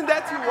 Imagine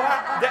that you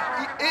are,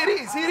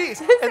 it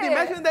is. And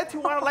imagine that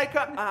you are like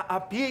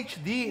a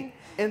PhD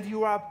and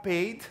you are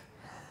paid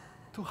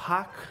to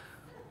hack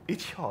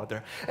each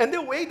other. And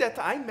the way that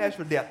I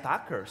measure the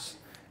attackers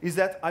is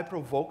that I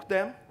provoke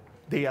them,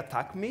 they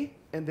attack me,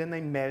 and then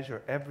I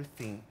measure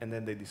everything, and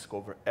then they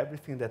discover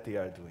everything that they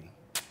are doing.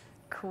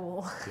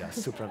 Cool. Yeah,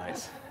 super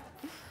nice.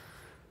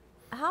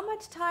 How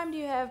much time do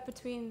you have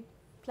between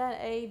plan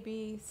A,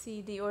 B,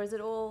 C, D, or is it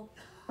all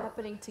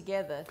happening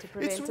together to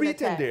prevent It's an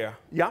written attack? there,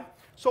 yeah?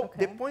 So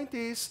Okay. the point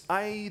is,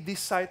 I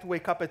decide to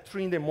wake up at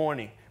 3 in the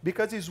morning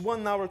because it's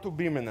 1 hour to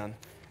Birmingham.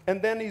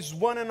 And then it's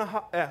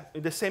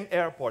 1.5, the same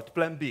airport,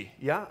 plan B,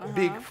 yeah?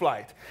 Big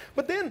flight.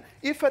 But then,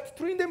 if at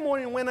 3 in the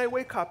morning when I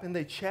wake up and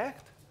they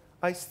checked,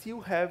 I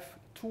still have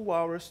 2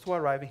 hours to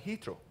arrive in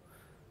Heathrow.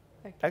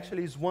 Okay.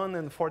 Actually, it's 1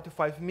 and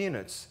 45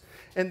 minutes.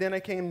 And then I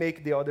can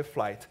make the other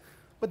flight.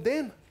 But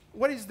then,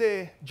 what is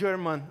the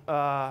German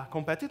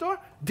competitor?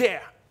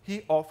 There!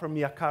 He offered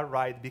me a car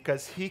ride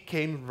because he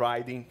came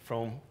riding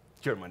from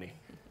Germany.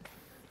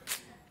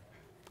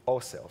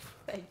 All self.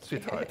 Thank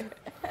Sweetheart.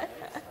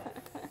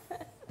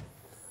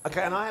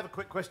 Okay, and I have a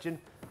quick question.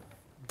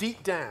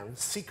 Deep down,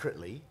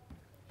 secretly,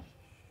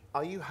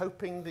 are you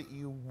hoping that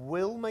you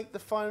will make the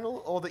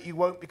final or that you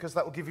won't because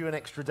that will give you an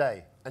extra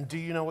day? And do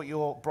you know what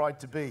your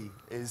bride-to-be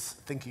is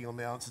thinking on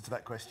the answer to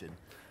that question?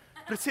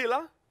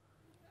 Priscilla,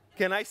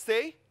 can I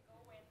stay?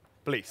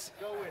 Please.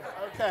 Go in.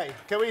 Okay,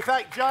 can we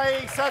thank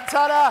Jai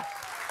Santana?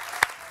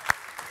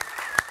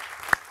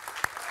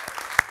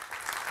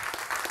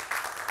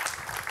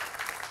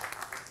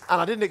 And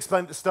I didn't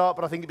explain at the start,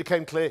 but I think it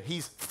became clear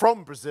he's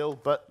from Brazil,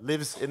 but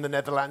lives in the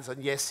Netherlands.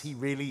 And yes, he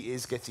really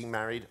is getting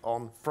married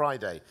on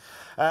Friday.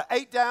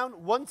 8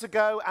 down, 1 to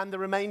go, and the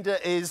remainder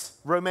is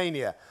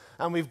Romania.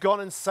 And we've gone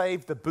and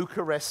saved the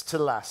Bucharest to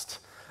last.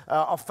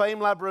 Our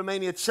Famelab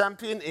Romania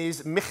champion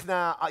is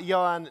Mihnea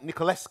Ioan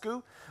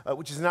Niculescu,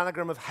 which is an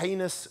anagram of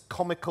heinous,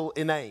 comical,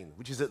 inane,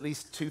 which is at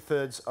least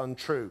 2/3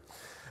 untrue.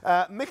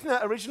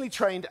 Mihnea originally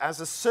trained as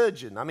a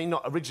surgeon. I mean,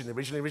 not originally,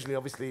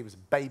 obviously, he was a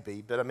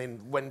baby, but I mean,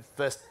 when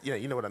first,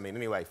 you know what I mean.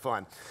 Anyway,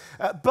 fine.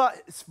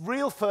 But his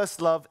real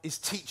first love is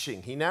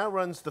teaching. He now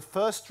runs the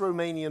first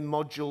Romanian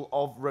module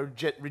of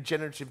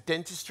regenerative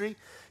dentistry.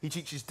 He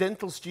teaches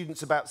dental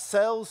students about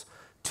cells,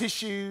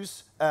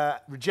 tissues,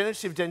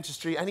 regenerative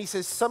dentistry, and he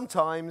says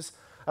sometimes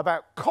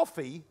about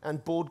coffee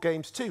and board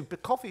games too,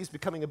 but coffee is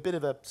becoming a bit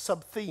of a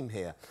sub-theme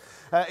here.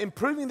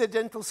 Improving their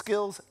dental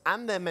skills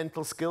and their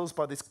mental skills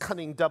by this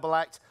cunning double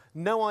act.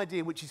 No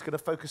idea which he's going to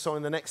focus on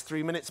in the next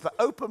 3 minutes, but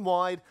open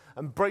wide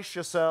and brace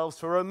yourselves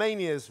for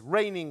Romania's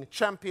reigning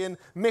champion,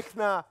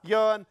 Mihnea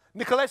Ioan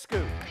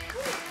Niculescu.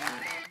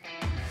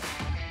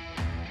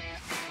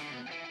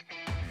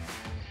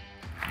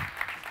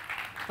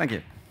 Thank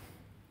you.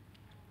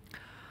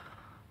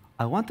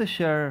 I want to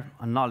share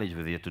a knowledge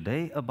with you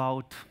today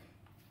about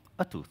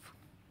a tooth,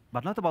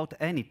 but not about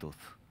any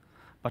tooth,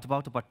 but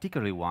about a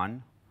particular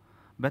one,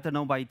 better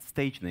known by its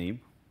stage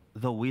name,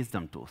 the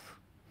wisdom tooth.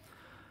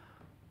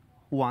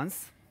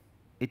 Once,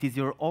 it is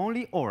your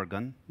only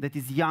organ that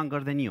is younger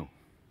than you.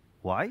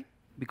 Why?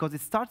 Because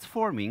it starts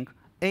forming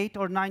 8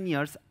 or 9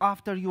 years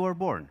after you were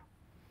born.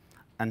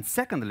 And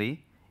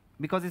secondly,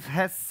 because it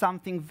has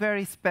something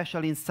very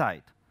special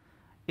inside.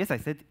 Yes, I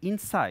said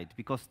inside,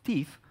 because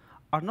teeth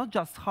are not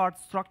just hard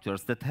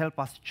structures that help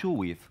us chew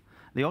with.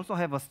 They also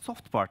have a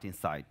soft part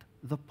inside,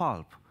 the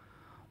pulp,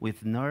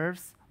 with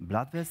nerves,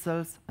 blood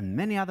vessels, and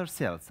many other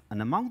cells.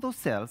 And among those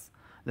cells,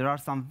 there are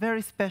some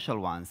very special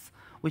ones,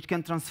 which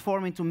can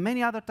transform into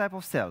many other types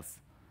of cells,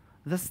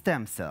 the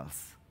stem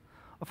cells.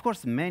 Of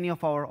course, many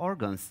of our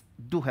organs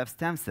do have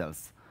stem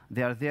cells.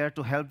 They are there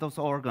to help those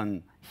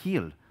organs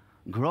heal,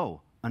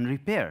 grow, and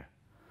repair.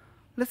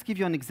 Let's give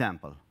you an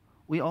example.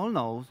 We all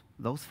know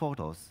those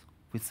photos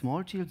with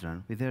small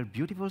children with their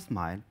beautiful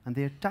smile and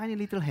their tiny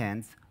little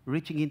hands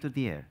reaching into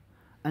the air.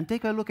 And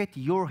take a look at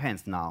your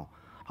hands now.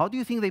 How do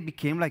you think they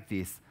became like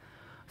this?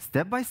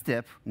 Step by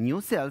step,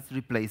 new cells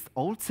replaced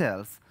old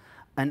cells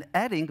and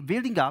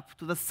building up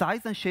to the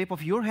size and shape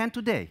of your hand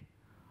today.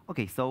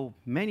 Okay, so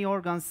many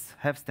organs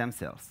have stem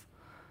cells.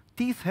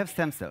 Teeth have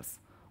stem cells.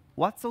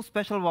 What's so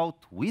special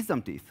about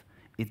wisdom teeth?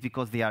 It's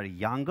because they are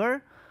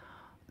younger.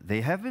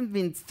 They haven't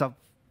been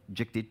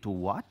subjected to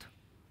what?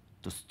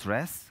 To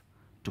stress,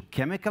 to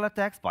chemical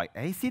attacks by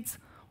acids,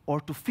 or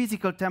to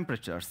physical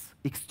temperatures,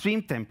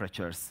 extreme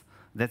temperatures.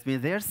 That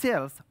means their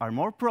cells are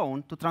more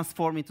prone to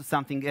transform into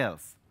something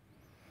else.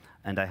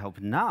 And I hope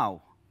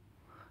now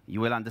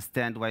you will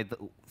understand why the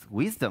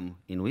wisdom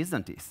in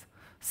wisdom teeth.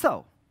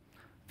 So,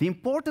 the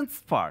important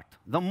part,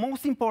 the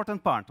most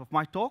important part of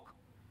my talk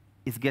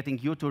is getting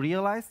you to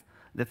realize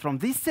that from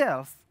these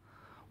cells,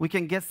 we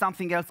can get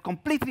something else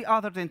completely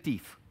other than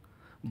teeth.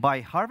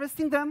 By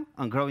harvesting them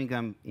and growing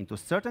them into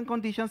certain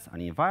conditions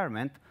and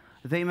environment,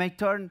 they may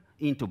turn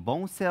into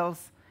bone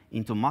cells,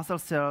 into muscle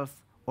cells,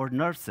 or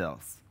nerve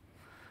cells.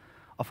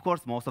 Of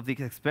course, most of these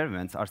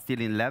experiments are still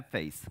in lab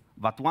phase,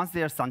 but once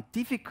their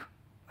scientific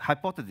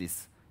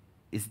hypothesis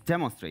is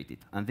demonstrated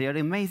and their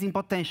amazing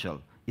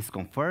potential is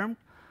confirmed,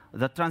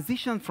 the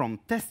transition from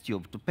test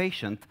tube to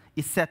patient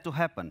is set to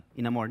happen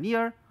in a more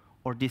near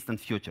or distant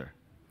future.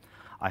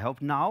 I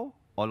hope now,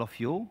 all of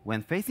you,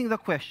 when facing the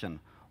question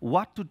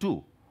what to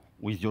do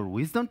with your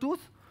wisdom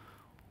tooth,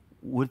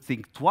 would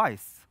think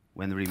twice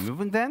when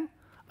removing them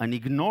and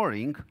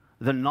ignoring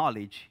the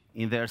knowledge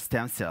in their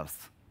stem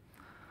cells.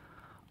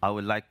 I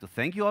would like to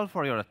thank you all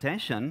for your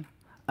attention,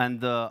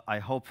 and I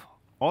hope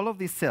all of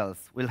these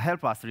cells will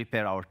help us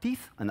repair our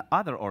teeth and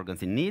other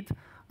organs in need,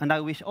 and I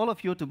wish all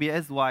of you to be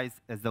as wise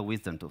as the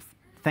wisdom tooth.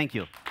 Thank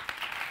you.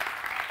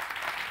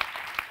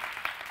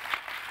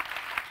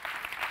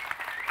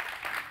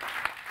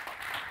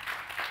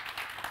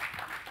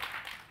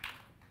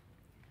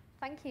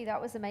 Thank you,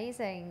 that was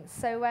amazing.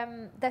 So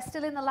they're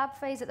still in the lab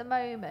phase at the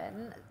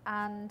moment,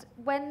 and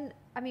when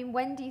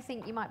do you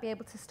think you might be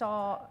able to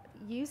start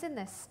using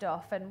this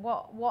stuff, and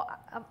what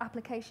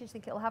applications do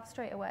you think it'll have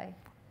straight away?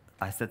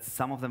 I said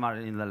some of them are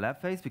in the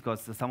lab phase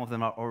because some of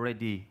them are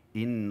already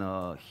in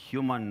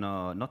human,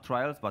 not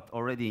trials, but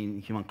already in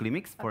human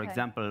clinics. For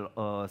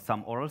example,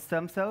 some oral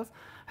stem cells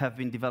have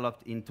been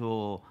developed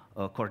into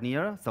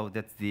cornea, so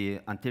that's the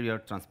anterior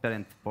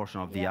transparent portion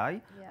of the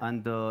eye.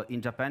 And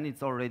in Japan,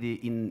 it's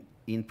already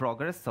in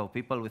progress, so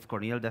people with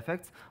corneal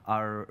defects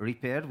are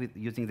repaired with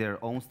using their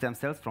own stem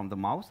cells from the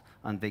mouse,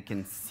 and they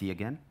can see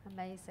again.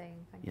 Amazing,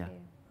 thank you.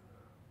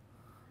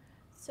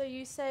 So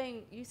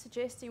you're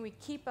suggesting we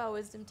keep our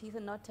wisdom teeth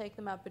and not take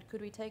them out, but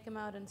could we take them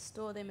out and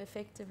store them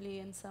effectively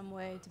in some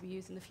way to be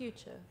used in the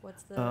future?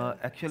 What's the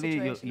actually,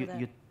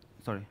 situation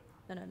sorry.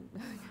 No.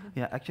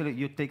 Yeah, actually,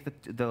 you take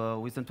the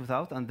wisdom tooth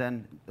out, and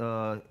then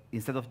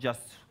instead of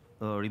just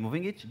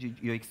removing it,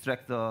 you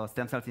extract the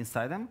stem cells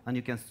inside them, and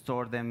you can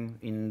store them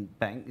in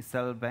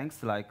cell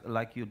banks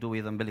like you do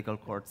with umbilical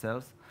cord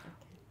cells.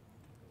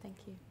 Okay. Thank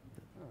you.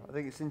 I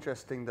think it's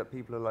interesting that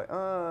people are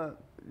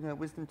like,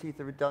 wisdom teeth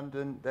are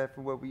redundant, they're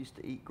from where we used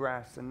to eat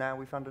grass, and now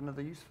we found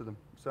another use for them.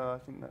 So I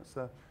think that's,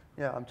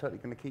 I'm totally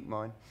going to keep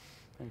mine.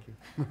 Thank you.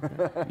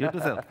 You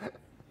deserve.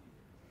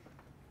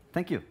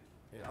 Thank you.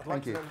 Yeah, I'd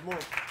like to know more.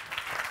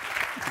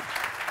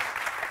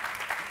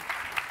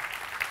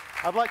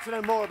 I'd like to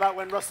know more about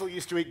when Russell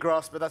used to eat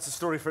grass, but that's a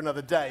story for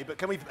another day. But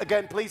can we,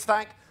 again, please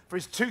thank, for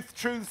his tooth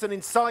truths and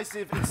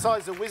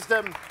incisor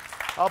wisdom,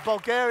 our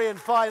Bulgarian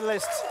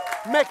finalists,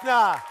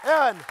 Mekna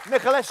and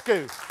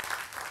Nicolescu.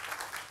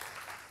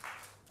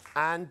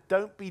 And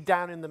don't be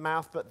down in the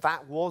mouth, but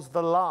that was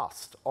the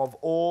last of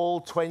all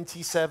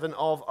 27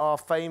 of our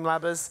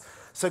Famelabbers.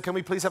 So can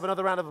we please have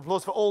another round of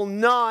applause for all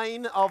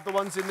 9 of the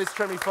ones in this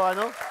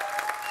semi-final?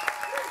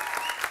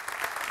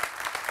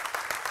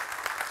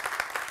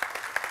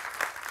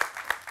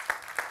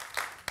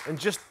 And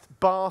just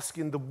bask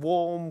in the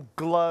warm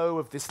glow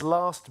of this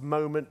last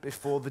moment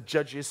before the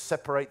judges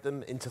separate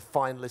them into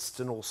finalists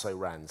and also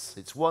rands.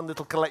 It's one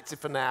little collective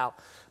for now,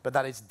 but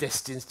that is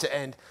destined to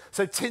end.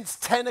 So since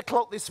 10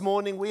 o'clock this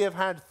morning, we have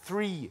had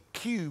 3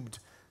 cubed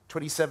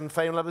 27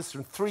 Famelabbers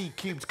from 3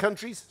 cubed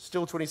countries,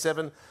 still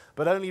 27,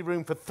 but only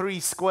room for 3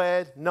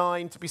 squared,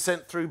 9 to be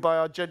sent through by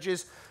our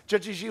judges.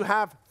 Judges, you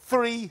have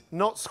 3,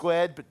 not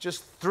squared, but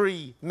just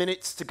 3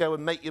 minutes to go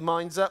and make your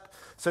minds up.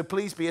 So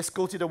please be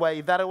escorted away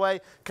that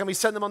way. Can we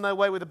send them on their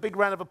way with a big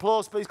round of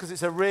applause, please, because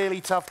it's a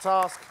really tough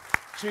task,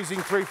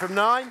 choosing 3 from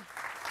 9.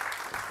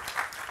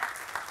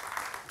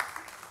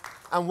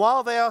 And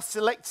while they are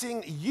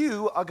selecting,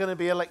 you are going to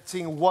be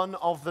electing one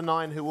of the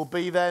 9 who will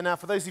be there. Now,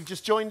 for those who've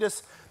just joined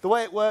us, the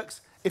way it works,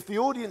 if the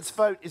audience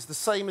vote is the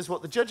same as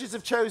what the judges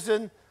have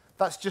chosen,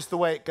 that's just the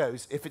way it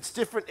goes. If it's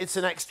different, it's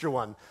an extra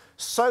one.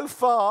 So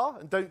far,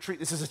 and don't treat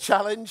this as a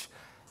challenge,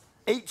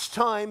 each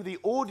time the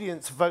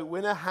audience vote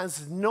winner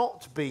has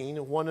not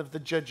been one of the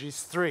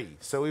judges' 3.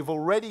 So we've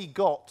already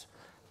got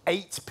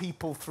 8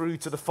 people through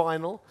to the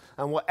final,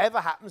 and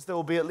whatever happens, there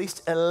will be at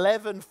least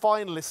 11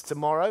 finalists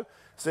tomorrow.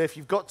 So if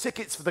you've got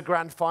tickets for the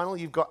grand final,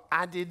 you've got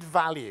added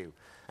value.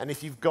 And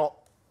if you've got,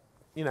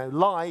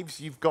 lives,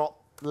 you've got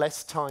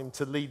less time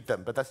to lead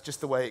them, but that's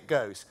just the way it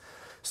goes.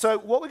 So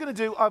what we're going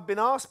to do, I've been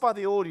asked by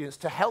the audience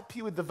to help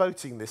you with the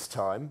voting this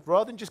time.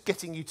 Rather than just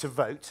getting you to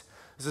vote,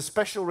 there's a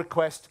special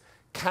request.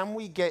 Can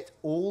we get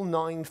all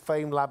 9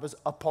 Famelabbers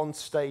up on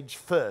stage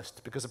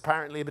first? Because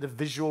apparently a bit of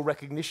visual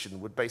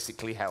recognition would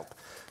basically help.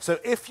 So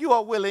if you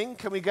are willing,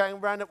 can we go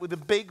round up with a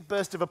big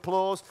burst of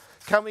applause?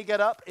 Can we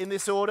get up in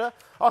this order?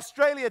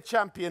 Australia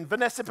champion,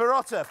 Vanessa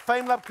Pirotta.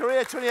 Famelab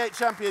Korea 28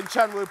 champion,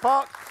 Chan-Woo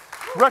Park.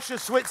 Russia,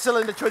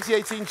 Switzerland, the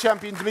 2018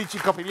 champion, Dmitry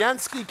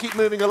Kopylyansky. Keep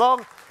moving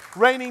along.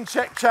 reigning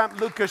Czech champ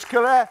Lukáš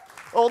Kure.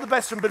 All the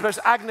best from Budapest,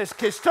 Agnes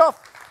Kistov.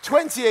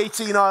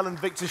 2018 Ireland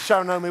victor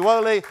Sharon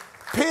Omiwoli.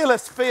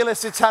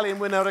 Fearless Italian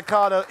winner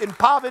Riccardo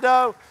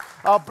Impavido.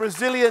 Our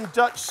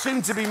Brazilian-Dutch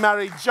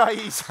soon-to-be-married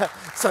Jais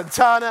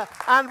Santana.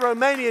 And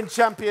Romanian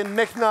champion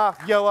Mihna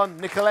Ioan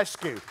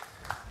Niculescu.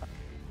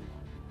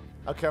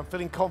 Okay, I'm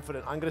feeling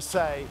confident. I'm going to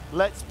say,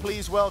 let's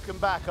please welcome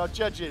back our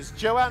judges,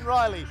 Joanne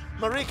Riley,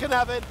 Marika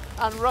Navin,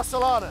 and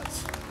Russell Arnott.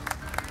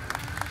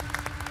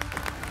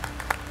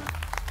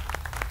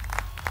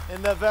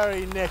 In the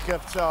very nick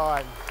of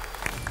time.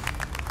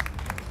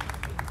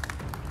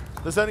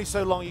 There's only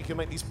so long you can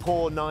make these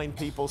poor 9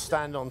 people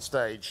stand on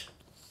stage.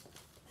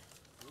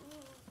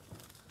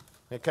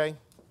 Okay?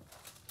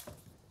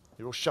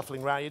 You're all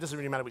shuffling around. It doesn't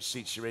really matter which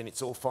seats you're in.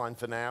 It's all fine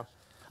for now.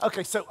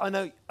 Okay, so I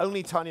know only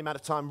a tiny amount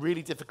of time,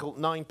 really difficult,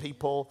 9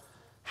 people.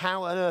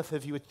 How on earth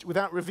have you,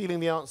 without revealing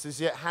the answers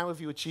yet, how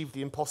have you achieved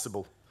the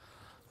impossible?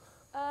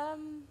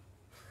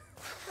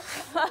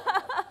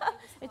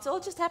 It's all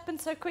just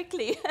happened so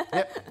quickly.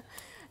 Yep.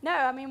 No,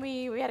 I mean,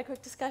 we had a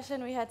quick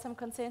discussion. We had some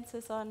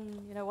consensus on,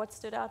 what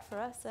stood out for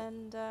us.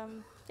 And,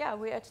 yeah,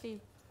 we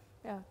actually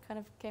kind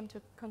of came to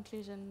a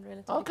conclusion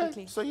relatively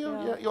quickly. So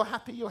you're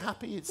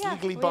happy, it's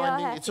legally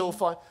binding, it's all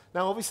fine.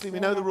 Now, obviously, we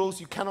know the rules.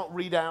 You cannot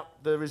read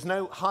out. There is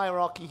no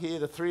hierarchy here.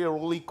 The 3 are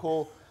all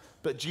equal.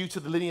 But due to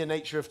the linear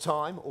nature of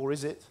time, or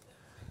is it,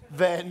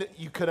 then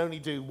you can only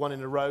do 1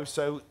 in a row.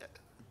 So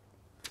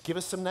give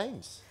us some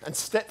names. And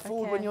step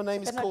forward when your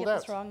name is called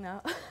out. This wrong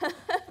now.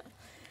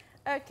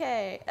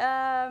 Okay,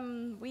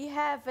 we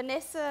have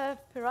Vanessa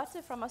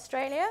Pirotta from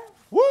Australia.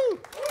 Woo!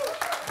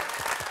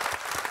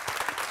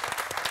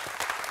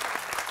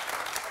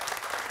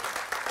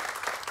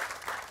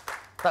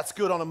 That's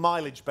good on a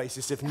mileage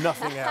basis, if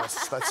nothing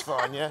else. That's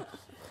fine, yeah?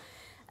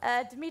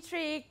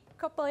 Dmitry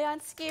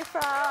Kopolyansky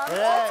from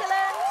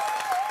Switzerland.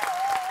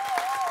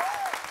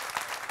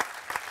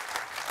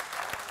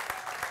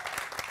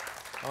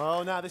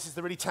 Oh, now this is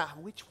the really tough.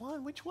 Which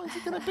one's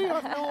it going to be?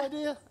 I have no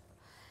idea.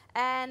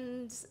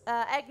 And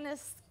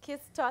Agnes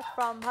Kistov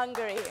from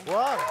Hungary.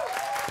 Wow.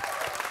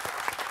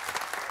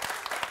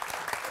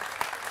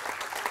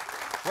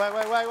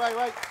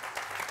 Wait.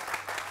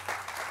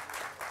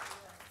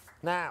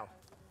 Now,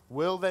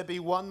 will there be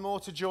one more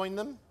to join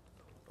them,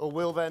 or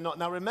will there not?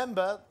 Now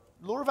remember,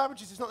 law of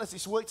averages is not necessarily,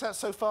 it's worked out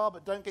so far,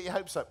 but don't get your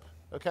hopes up,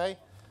 okay?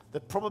 The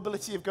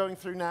probability of going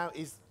through now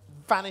is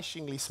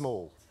vanishingly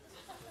small,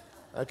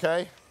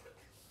 okay?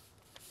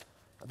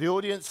 The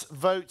audience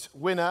vote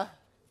winner,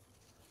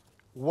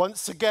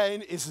 once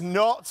again, is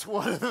not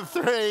one of the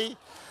 3.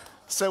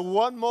 So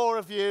one more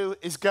of you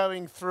is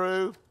going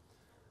through,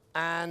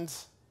 and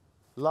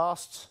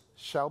last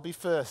shall be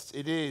first.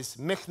 It is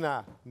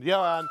Mihna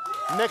Ioan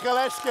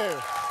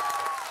Niculescu.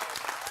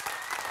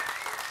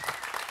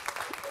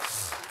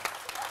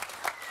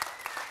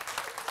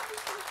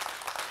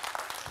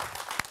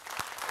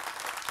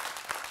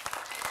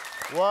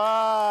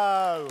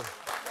 Wow.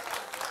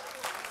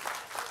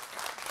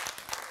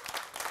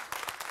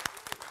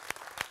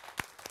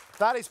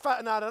 That is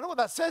fat. Now, I don't know what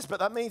that says, but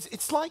that means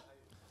it's like,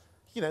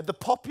 the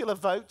popular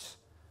vote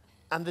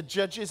and the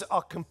judges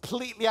are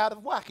completely out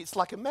of whack. It's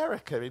like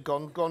America. It's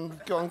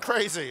gone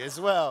crazy as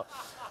well.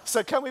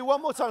 So can we,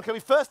 one more time, can we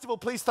first of all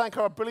please thank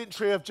our brilliant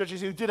trio of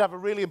judges who did have a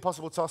really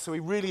impossible task, so we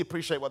really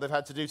appreciate what they've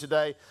had to do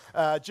today.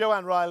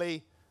 Joanne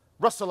Riley,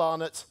 Russell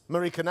Arnott,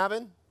 Marika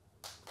Navin.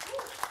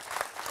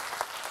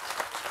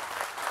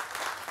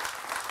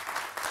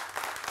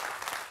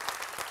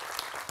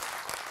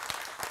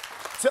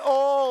 To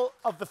all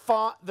of the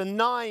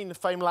 9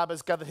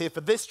 Famelabbers gathered here for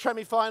this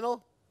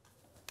semi-final.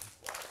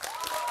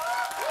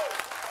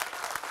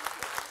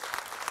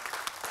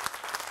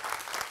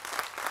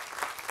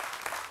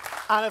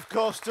 And of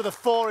course, to the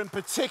 4 in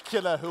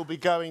particular who'll be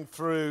going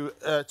through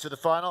to the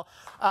final.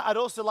 I'd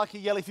also like to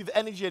yell, if you've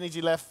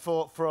energy left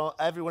for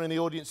everyone in the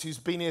audience who's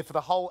been here for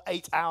the whole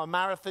 8-hour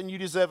marathon, you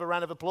deserve a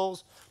round of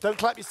applause. Don't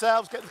clap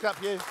yourselves, get them to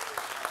clap you.